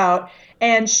steps out,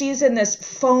 and she's in this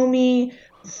foamy,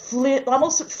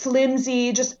 almost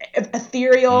flimsy, just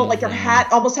ethereal, like her hat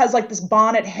almost has like this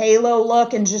bonnet halo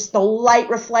look, and just the light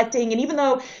reflecting. And even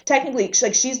though technically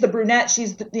like she's the brunette,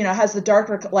 she's has the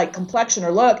darker like complexion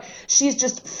or look, she's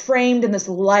just framed in this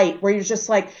light where you're just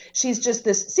like, she's just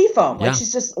this seafoam, like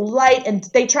she's just light, and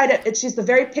they try to, she's the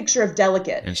very picture of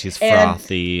delicate, and she's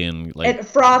frothy and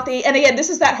frothy. And again, this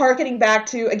is that harkening back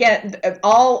to, again,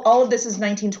 all of this is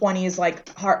 1920s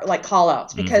like call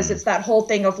outs, because it's that whole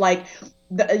thing of like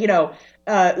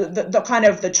the kind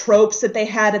of the tropes that they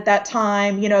had at that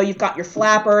time. You've got your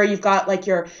flapper, you've got like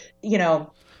your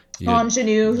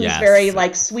ingenue, who's very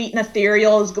like sweet and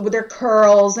ethereal with their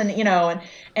curls, and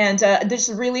and just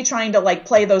really trying to like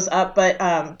play those up, but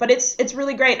it's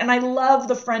really great. And I love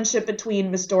the friendship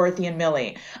between Miss Dorothy and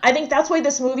Millie. I think that's why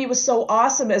this movie was so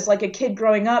awesome as like a kid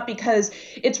growing up, because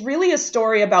it's really a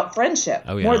story about friendship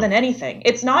more than anything.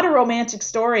 It's not a romantic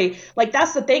story. Like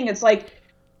that's the thing. It's like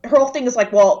her whole thing is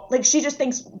like, well, like she just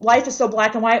thinks life is so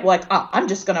black and white. Like, I'm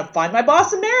just gonna find my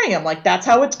boss and marry him. Like that's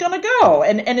how it's gonna go.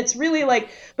 And it's really like,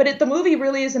 but the movie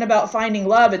really isn't about finding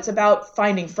love. It's about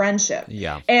finding friendship.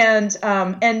 Yeah. And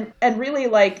really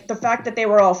like the fact that they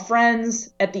were all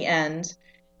friends at the end,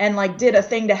 and like did a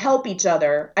thing to help each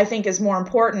other, I think is more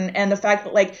important. And the fact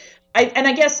that like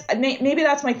I guess maybe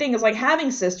that's my thing, is like having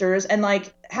sisters, and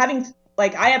like having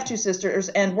like I have two sisters,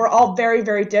 and we're all very,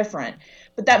 very different.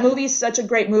 But that movie is such a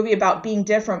great movie about being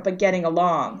different but getting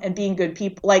along and being good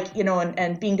people, like,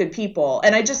 and being good people.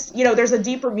 And I just, there's a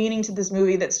deeper meaning to this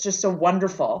movie that's just so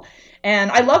wonderful.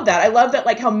 And I love that. I love that,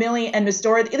 like, how Millie and Miss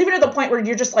Dorothy, even to the point where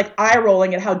you're just, like,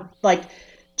 eye-rolling at how, like,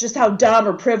 just how dumb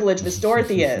or privileged Miss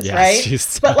Dorothy is, right?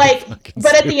 So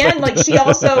but at the end, like, she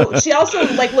also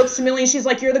like looks to Millie and she's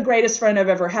like, you're the greatest friend I've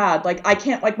ever had. Like, I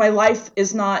can't, like, my life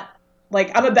is not, like,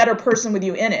 I'm a better person with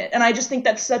you in it. And I just think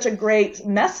that's such a great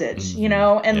message,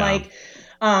 and like,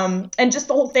 and just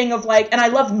the whole thing of like, and I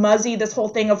love Muzzy, this whole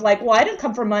thing of like, well, I didn't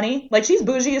come for money. Like, she's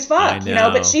bougie as fuck,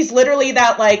 but she's literally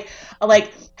that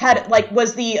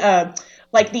was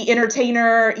the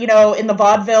entertainer, in the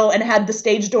vaudeville, and had the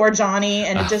stage door Johnny,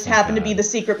 and it just happened to be the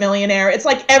secret millionaire. It's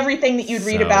like everything that you'd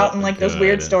read about in like those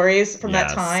weird stories from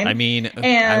that time. I mean,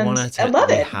 and I love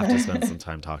it. We have to spend some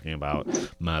time talking about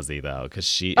Muzzy though, because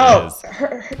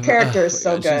her character is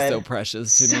so good. She's so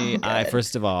precious to me.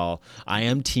 First of all, I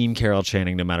am Team Carol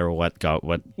Channing, no matter what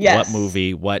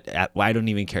movie, I don't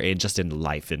even care. Just in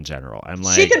life in general, I'm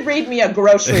like, she could read me a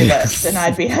grocery list and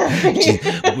I'd be happy.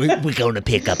 We're going to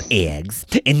pick up eggs.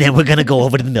 And then we're going to go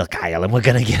over to the milk aisle and we're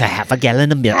going to get a half a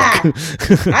gallon of milk.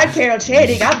 I'm Carol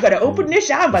Channing. I'm going to open this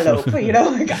envelope. I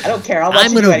don't care.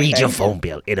 I'm going to read your phone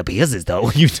bill. It appears as though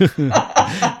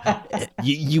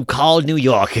you called New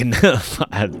York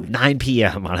at 9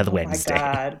 p.m. on a Wednesday. Oh,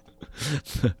 my God.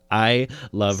 I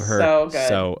love her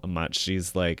so much. She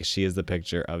is the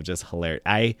picture of just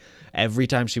hilarious. Every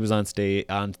time she was on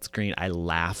screen, I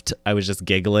laughed. I was just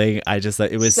giggling. I just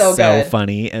thought it was so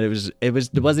funny, and it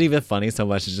wasn't even funny so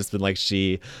much. It's just been like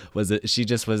she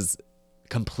just was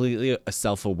completely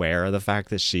self-aware of the fact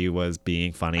that she was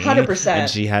being funny 100%, and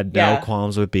she had no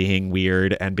qualms with being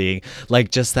weird and being like,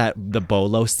 just the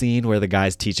bolo scene where the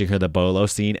guy's teaching her the bolo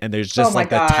scene, and there's just the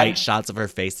tight shots of her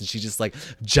face, and she's just like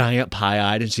giant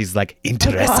pie-eyed, and she's like,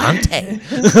 interessante.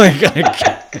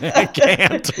 I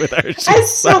can't with her. She's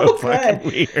so fucking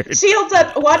weird. She holds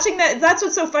up. Watching that's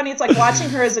what's so funny. It's like watching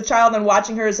her as a child and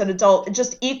watching her as an adult,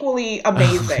 just equally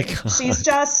amazing. She's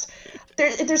just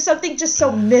there's something just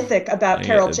so mythic about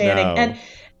Carol Channing. And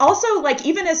also, like,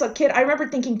 even as a kid, I remember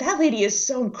thinking, that lady is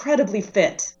so incredibly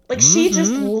fit. Like she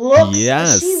just looks,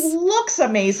 she looks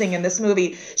amazing in this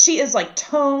movie. She is like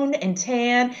toned and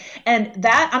tan, and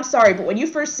that, I'm sorry, but when you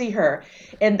first see her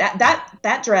in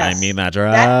that dress, I mean that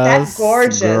dress, that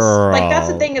gorgeous, girl. Like that's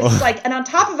the thing. It's like, and on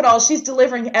top of it all, she's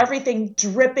delivering everything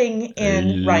dripping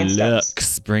in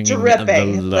rhinestones,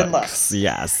 dripping the looks.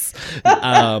 Yes.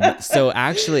 So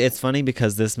actually, it's funny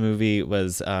because this movie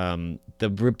was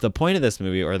the point of this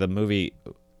movie, or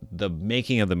the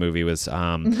making of the movie was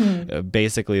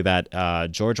basically that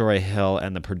George Roy Hill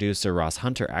and the producer Ross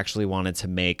Hunter actually wanted to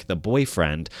make The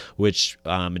Boyfriend, which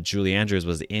Julie Andrews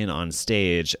was in on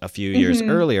stage a few years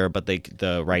earlier, but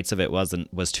the rights of it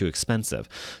was too expensive.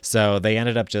 So they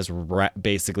ended up just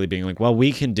basically being like, well,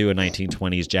 we can do a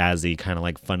 1920s jazzy kind of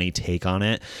like funny take on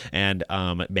it and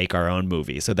make our own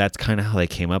movie. So that's kind of how they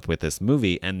came up with this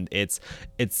movie, and it's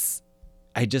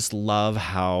I just love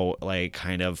how like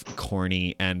kind of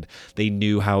corny, and they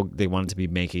knew how they wanted to be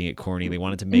making it corny. They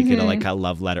wanted to make it like a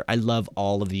love letter. I love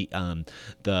all of the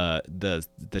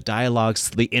dialogues,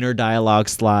 the inner dialogue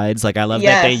slides. Like I love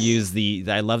that they use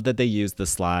the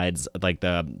slides, like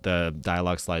the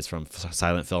dialogue slides from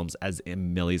silent films as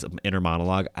in Millie's inner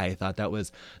monologue. I thought that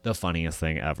was the funniest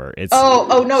thing ever. It's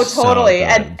no, totally. So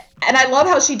and I love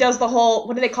how she does the whole,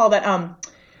 what do they call that?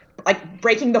 Like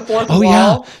breaking the fourth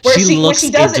wall, where she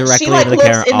does it, she like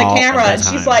looks in the camera and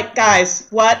she's like, guys,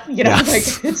 what? You know, like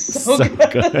it's so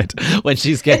good. When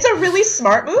she's it's a really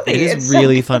smart movie. It's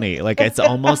really funny. Like it's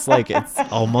almost like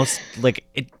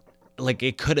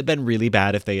it could have been really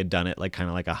bad if they had done it like kind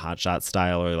of like a Hot Shot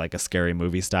style or like a Scary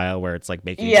Movie style, where it's like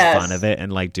making fun of it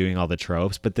and like doing all the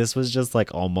tropes. But this was just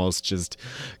like almost just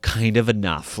kind of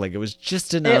enough. Like it was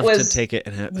just enough to take it.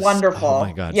 And it was wonderful. Oh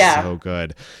my god, so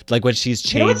good. Like when she's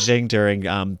changing during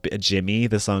Jimmy,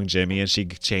 the song Jimmy, and she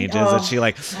changes and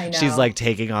she's like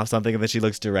taking off something, and then she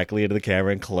looks directly into the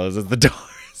camera and closes the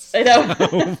doors. I know.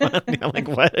 So funny. I'm like,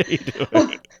 what are you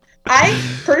doing? I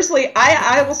personally,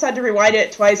 I almost had to rewind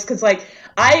it twice because, like,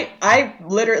 I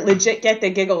literally legit get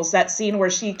the giggles. That scene where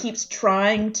she keeps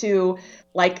trying to,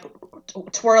 like,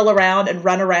 twirl around and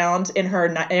run around in her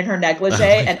negligee,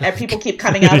 and people keep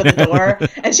coming out of the door,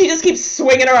 and she just keeps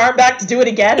swinging her arm back to do it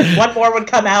again, and one more would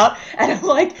come out, and I'm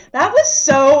like, that was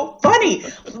so funny.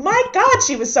 My God,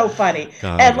 she was so funny.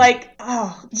 And like,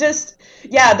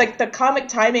 the comic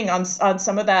timing on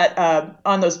some of that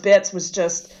on those bits was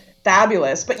just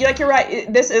fabulous. But you're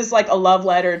right, this is like a love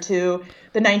letter to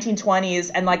the 1920s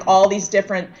and like all these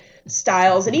different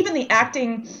styles, and even the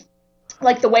acting,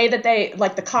 like the way that they,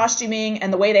 like the costuming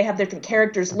and the way they have different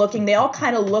characters looking, they all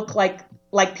kind of look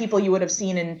like people you would have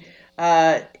seen in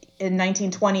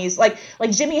 1920s. Like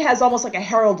Jimmy has almost like a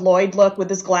Harold Lloyd look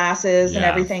with his glasses and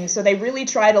everything. So they really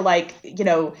try to like, you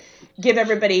know, give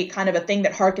everybody kind of a thing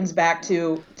that harkens back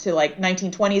to like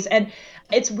 1920s. And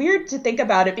it's weird to think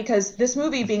about it because this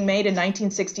movie being made in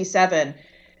 1967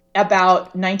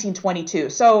 about 1922.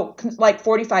 So like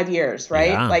 45 years, right?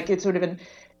 Yeah. Like it would have been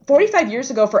 45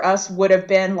 years ago for us would have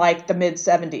been like the mid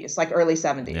 70s, like early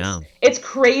 70s. Yeah. It's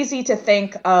crazy to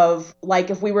think of like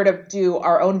if we were to do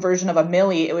our own version of a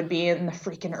Millie, it would be in the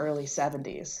freaking early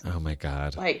 70s. Oh my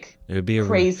God. Like it would be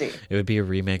crazy. It would be a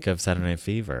remake of Saturday Night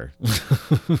Fever.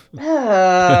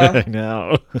 I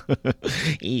know.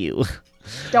 Ew.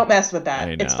 Don't mess with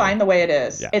that. It's fine the way it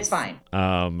is. Yes. It's fine.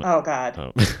 Oh God.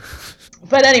 Oh.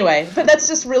 But anyway, that's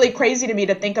just really crazy to me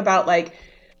to think about like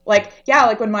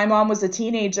when my mom was a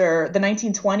teenager, the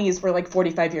 1920s were like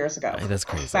 45 years ago. That's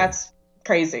crazy. That's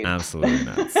crazy. Absolutely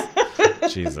nuts.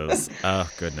 Jesus. Oh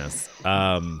goodness.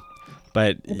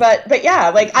 But yeah,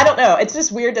 like I don't know. It's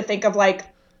just weird to think of like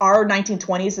our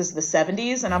 1920s is the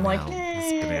 70s, and I'm like,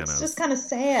 it's just kind of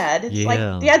sad. It's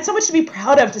like they had so much to be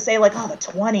proud of to say like, oh, the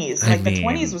 20s. Like the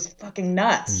 20s was fucking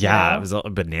nuts. Yeah, you know? It was all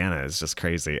banana. It's just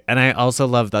crazy. And I also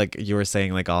loved, like you were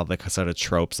saying, like all the sort of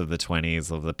tropes of the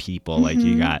 20s of the people. Like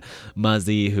you got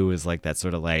Muzzy, who was like that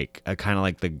sort of like kind of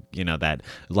like the, you know, that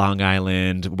Long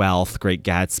Island wealth, Great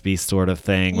Gatsby sort of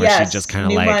thing, where she's just kind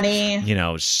of like, money. You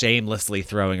know, shamelessly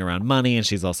throwing around money, and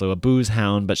she's also a booze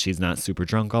hound, but she's not super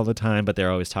drunk all the time. But they're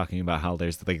always talking about how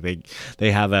there's like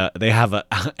they have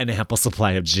an ample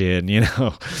supply of gin, you know.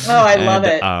 Oh, I love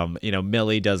it. You know,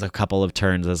 Millie does a couple of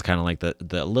turns as kind of like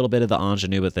the little bit of the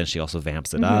ingenue, but then she also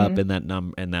vamps it up in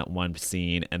that one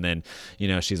scene, and then, you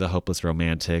know, she's a hopeless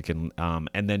romantic, and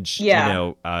then you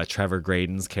know, Trevor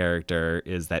Graydon's character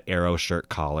is that arrow shirt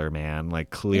collar man, like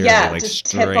clearly like just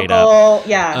straight typical,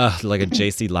 up, like a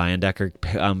J.C.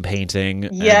 Leyendecker painting.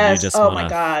 Yes. You just my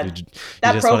God.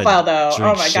 That profile though.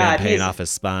 Oh my God. Champagne off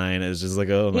his spine. It's just like,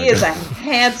 oh my He is God. a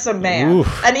handsome man.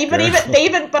 Oof, and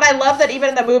but I love that even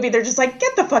in the movie, they're just like,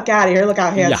 get the fuck out of here. Look how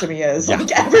handsome he is. Yeah.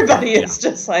 Like, everybody is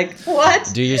just like,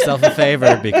 what? Do yourself a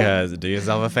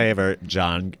favor,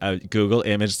 John, Google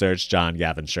image search John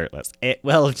Gavin shirtless. It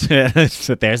will,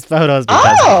 there's photos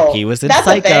because he was in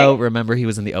Psycho. Remember, he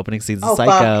was in the opening scenes of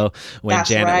Psycho when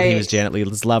he was Janet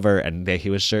Leigh's lover, and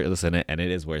he was shirtless in it, and it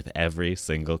is worth every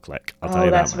single click. I'll tell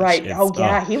you that much. Right.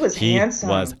 He was handsome.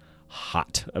 He was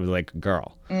hot. I was like,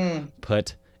 girl,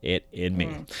 put it in me.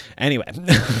 Anyway.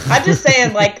 I'm just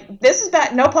saying, like, this is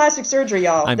no plastic surgery,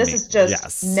 y'all. This is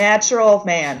just natural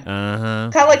man.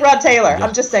 Kind of like Rod Taylor. Yeah.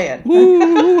 I'm just saying.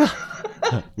 Woo.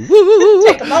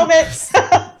 Take a moment.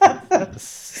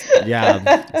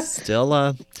 Yeah.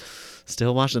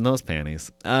 Still washing those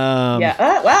panties. Well,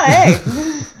 hey.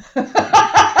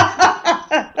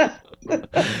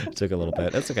 Took a little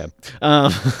bit. It's okay.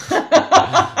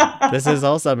 This is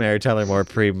also Mary Tyler Moore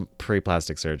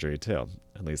pre-plastic surgery too.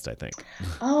 At least I think.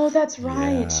 Oh, that's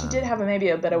right. Yeah. She did have maybe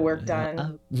a bit of work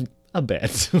done. A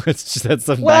bit. That's a nice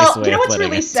way. Well, you know what's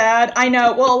really sad? I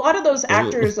know. Well, a lot of those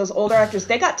actors, those older actors,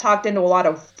 they got talked into a lot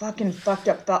of fucking fucked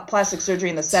up plastic surgery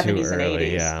in the 70s and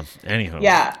 80s. Yeah. Anyhow.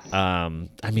 Yeah.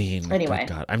 I mean, anyway.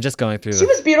 God, I'm just going through. She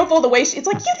was beautiful the way it's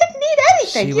like, you didn't need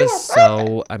anything. She was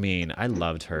so. I mean, I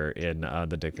loved her in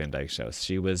the Dick Van Dyke Show.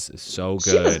 She was so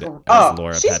good as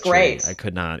Laura she's Petrie. Great. I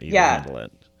could not even handle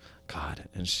it. God,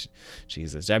 and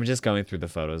Jesus, I'm just going through the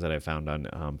photos that I found on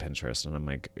Pinterest, and I'm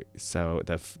like, so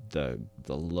the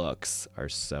looks are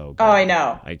so good. Oh, I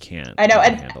know. I can't. I know,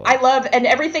 and I love and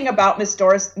everything about Miss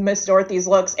Dorothy's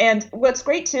looks. And what's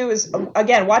great too is,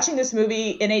 again, watching this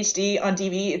movie in HD on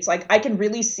DV, it's like I can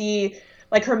really see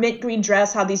like her mint green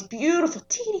dress, how these beautiful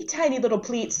teeny tiny little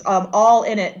pleats all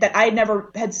in it that I never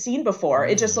had seen before.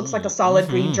 It just looks like a solid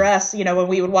green dress, you know, when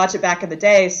we would watch it back in the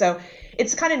day. So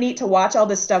it's kind of neat to watch all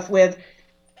this stuff with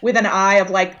an eye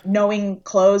of like knowing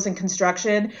clothes and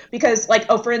construction, because like,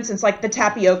 for instance, like the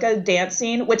tapioca dance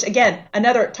scene, which again,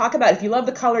 talk about, if you love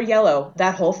the color yellow,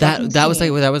 that whole fucking that was like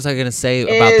what I was gonna say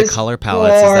about the color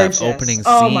palettes. Gorgeous. Is that opening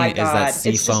scene is that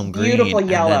beautiful seafoam green,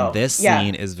 yellow. And then this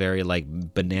scene is very like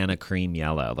banana cream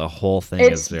yellow. The whole thing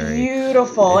is very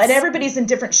beautiful, and everybody's in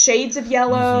different shades of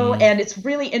yellow, and it's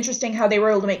really interesting how they were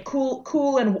able to make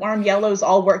cool and warm yellows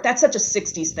all work. That's such a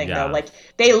 60s thing though. Like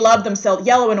they love themselves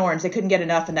yellow and orange. They couldn't get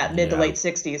enough in that mid to late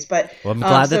 60s. But I'm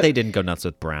glad that they didn't go nuts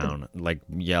with brown, like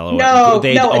yellow.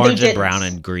 Orange and brown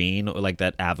and green, like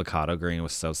that avocado green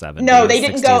was so 70s. No, they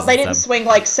didn't go. They didn't swing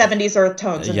like 70s earth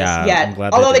tones in this yet.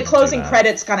 Although the closing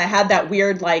credits kind of had that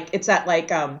weird, like, it's that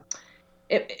like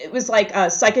It was like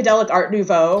psychedelic Art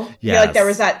Nouveau. Yes. You know, like there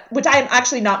was that, which I'm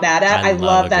actually not mad at. I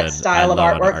love that style of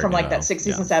artwork from like that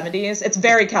 60s and 70s. It's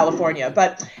very California.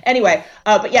 But anyway,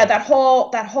 but yeah, that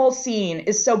whole scene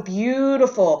is so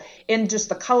beautiful in just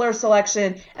the color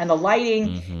selection and the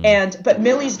lighting. But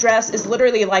Millie's dress is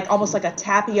literally like almost like a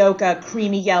tapioca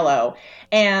creamy yellow.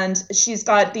 And she's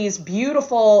got these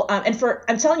beautiful,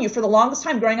 I'm telling you, for the longest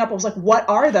time growing up, I was like, what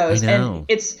are those? And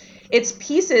it's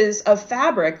pieces of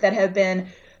fabric that have been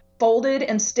folded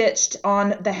and stitched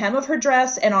on the hem of her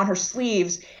dress and on her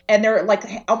sleeves. And they're like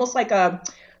almost like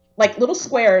little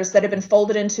squares that have been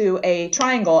folded into a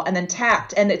triangle and then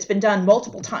tacked. And it's been done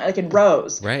multiple times, like in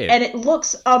rows. Right. And it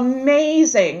looks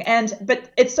amazing. But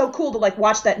it's so cool to like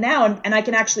watch that now. And I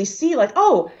can actually see like,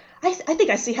 oh, I think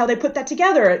I see how they put that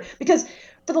together. Because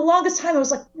for the longest time, I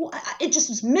was like, it just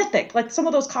was mythic. Like some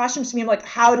of those costumes to me, I'm like,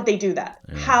 how did they do that?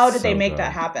 How did they make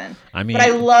that happen? I mean, but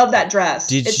I love that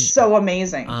dress. It's so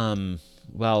amazing.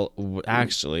 Well,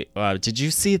 actually, did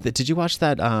you watch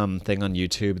that thing on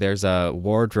YouTube? There's a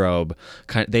wardrobe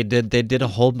they did a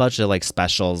whole bunch of like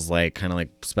specials, like kind of like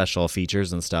special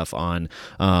features and stuff on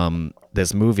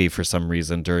this movie for some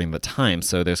reason during the time.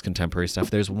 So there's contemporary stuff.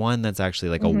 There's one that's actually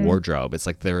like a wardrobe. It's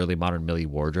like the early modern Millie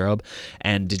wardrobe.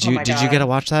 And did you get to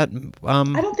watch that? I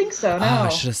don't think so. No. I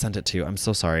should have sent it to you. I'm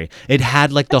so sorry. It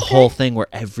had like the whole thing where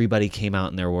everybody came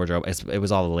out in their wardrobe. It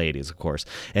was all the ladies, of course,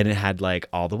 and it had like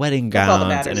all the wedding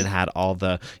gowns, and it had all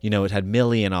the, it had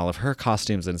Millie and all of her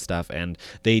costumes and stuff, and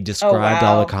they described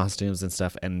all the costumes and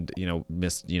stuff, and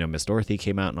Miss Dorothy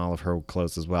came out in all of her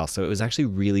clothes as well. So it was actually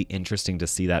really interesting to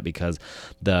see that, because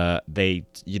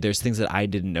there's things that I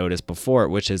didn't notice before,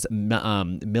 which is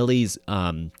Millie's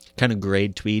kind of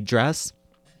grade tweed dress.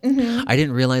 I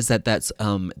didn't realize that's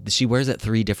she wears it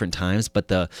 3 different times, but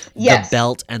the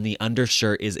belt and the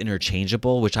undershirt is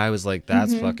interchangeable, which I was like,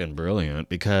 that's fucking brilliant,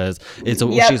 because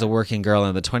she's a working girl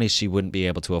in the 20s. She wouldn't be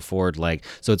able to afford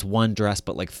so it's one dress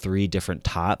but like 3 different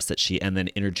tops and then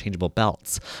interchangeable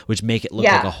belts, which make it look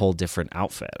like a whole different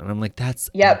outfit. And I'm like, that's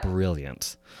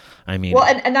brilliant. I mean, well,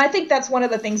 and I think that's one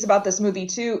of the things about this movie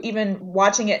too. Even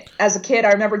watching it as a kid,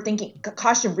 I remember thinking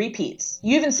costume repeats.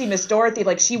 You even see Miss Dorothy,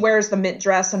 like she wears the mint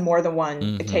dress on more than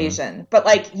one occasion, but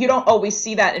like you don't always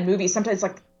see that in movies. Sometimes,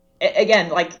 like again,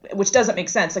 like which doesn't make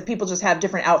sense. Like people just have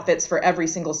different outfits for every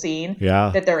single scene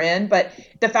that they're in. But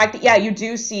the fact that you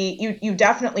do see you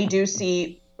definitely do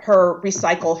see her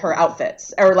recycle her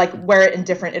outfits or like wear it in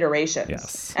different iterations.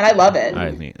 Yes. And I love it.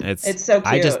 I mean, it's so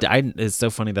cute. It's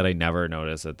so funny that I never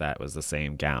noticed that was the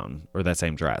same gown or that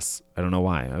same dress. I don't know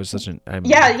why. I was such an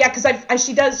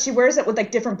because she wears it with like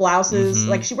different blouses.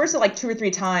 Like she wears it like 2 or 3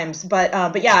 times.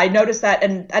 But yeah, I noticed that,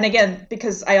 and again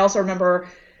because I also remember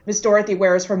Miss Dorothy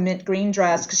wears her mint green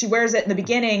dress because she wears it in the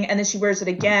beginning and then she wears it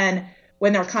again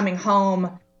when they're coming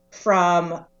home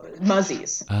from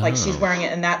Muzzies. Like she's wearing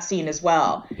it in that scene as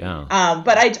well. Yeah.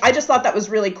 But I just thought that was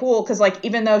really cool because like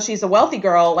even though she's a wealthy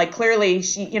girl, like clearly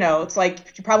she, it's like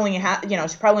she probably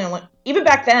only, even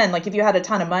back then, like if you had a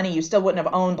ton of money, you still wouldn't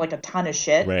have owned like a ton of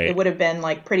shit. Right. It would have been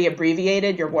like pretty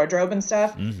abbreviated, your wardrobe and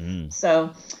stuff.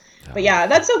 So. But yeah,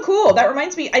 that's so cool. That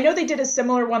reminds me, I know they did a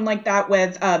similar one like that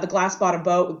with the Glass Bottom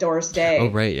Boat with Doris Day. Oh,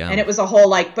 right, yeah. And it was a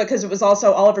whole because it was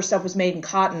also all of her stuff was made in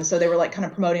cotton, so they were like kind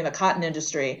of promoting the cotton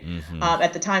industry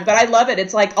at the time. But I love it.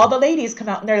 It's like all the ladies come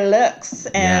out in their looks,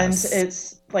 and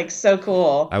it's like so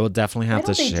cool. I will definitely have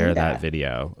to share that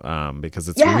video because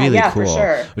it's really cool. For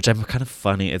sure. Which I'm kind of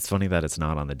funny. It's funny that it's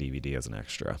not on the DVD as an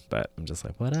extra, but I'm just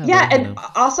like, whatever. Yeah, and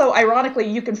also ironically,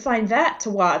 you can find that to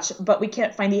watch, but we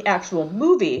can't find the actual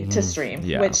movie to stream,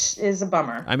 which is a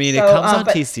bummer. I mean, it comes on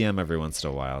TCM every once in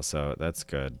a while, so that's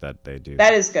good that they do.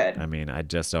 That is good. I mean, I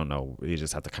just don't know. You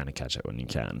just have to kind of catch it when you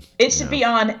can. It should be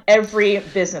on every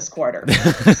business quarter,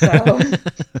 so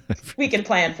we can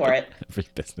plan for it. Every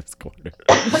business quarter.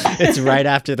 It's right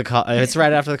after the call. It's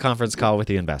right after the conference call with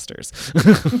the investors.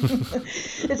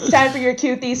 It's time for your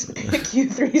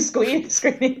Q3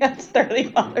 screening. That's thoroughly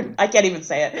bothered. I can't even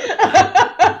say it.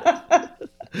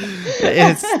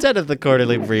 Instead of the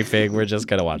quarterly briefing, we're just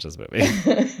gonna watch this movie.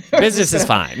 Business is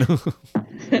fine.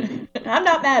 I'm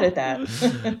not mad at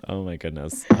that. Oh my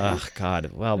goodness. Oh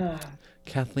God. Well.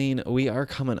 Kathleen, we are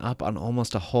coming up on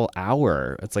almost a whole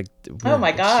hour. It's like, oh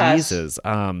my gosh, Jesus.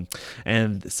 And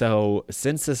so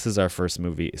since this is our first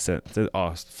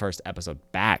first episode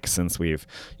back since we've,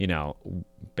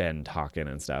 been talking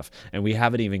and stuff, and we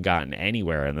haven't even gotten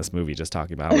anywhere in this movie, just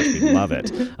talking about how much we love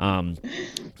it.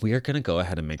 We are gonna go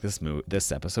ahead and make this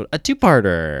episode a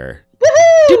 2-parter.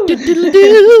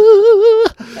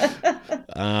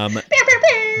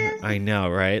 I know,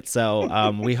 right?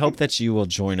 So we hope that you will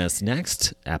join us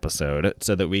next episode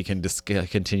so that we can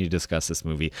continue to discuss this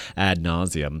movie ad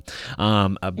nauseum.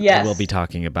 Yes. We'll be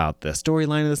talking about the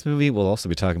storyline of this movie. We'll also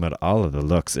be talking about all of the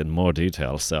looks in more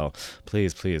detail. So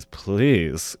please, please,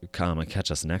 please come and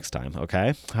catch us next time,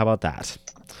 okay? How about that?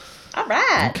 All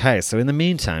right. Okay, so in the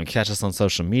meantime, catch us on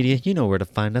social media. You know where to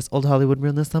find us. Old Hollywood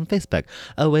Realness on Facebook.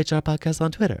 OHR Podcast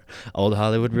on Twitter. Old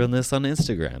Hollywood Realness on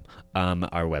Instagram.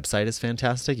 Our website is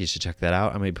fantastic. You should check that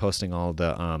out. I'm going to be posting all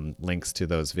the links to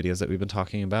those videos that we've been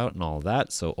talking about and all of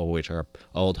that. So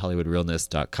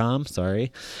oldhollywoodrealness.com.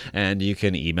 Sorry. And you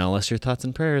can email us your thoughts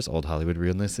and prayers.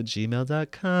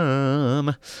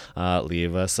 oldhollywoodrealness@gmail.com.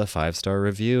 Leave us a 5-star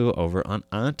review over on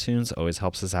iTunes. Always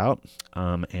helps us out.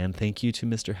 And thank you to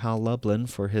Mr. Hal Lublin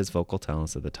for his vocal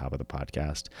talents at the top of the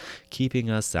podcast,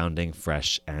 keeping us sounding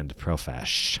fresh and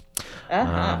profesh.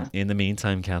 In the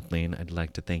meantime, Kathleen, I'd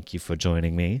like to thank you for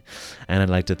joining me, and I'd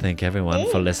like to thank everyone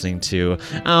for listening to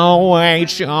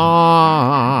OHR.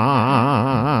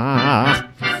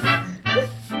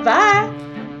 Bye.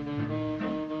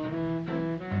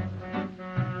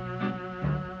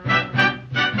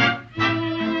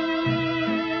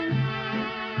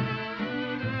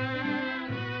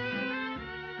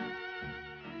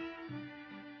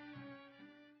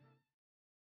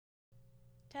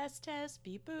 Test,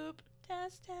 beep, boop.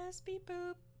 Test, beep,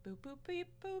 boop. Boop, boop, beep,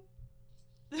 boop.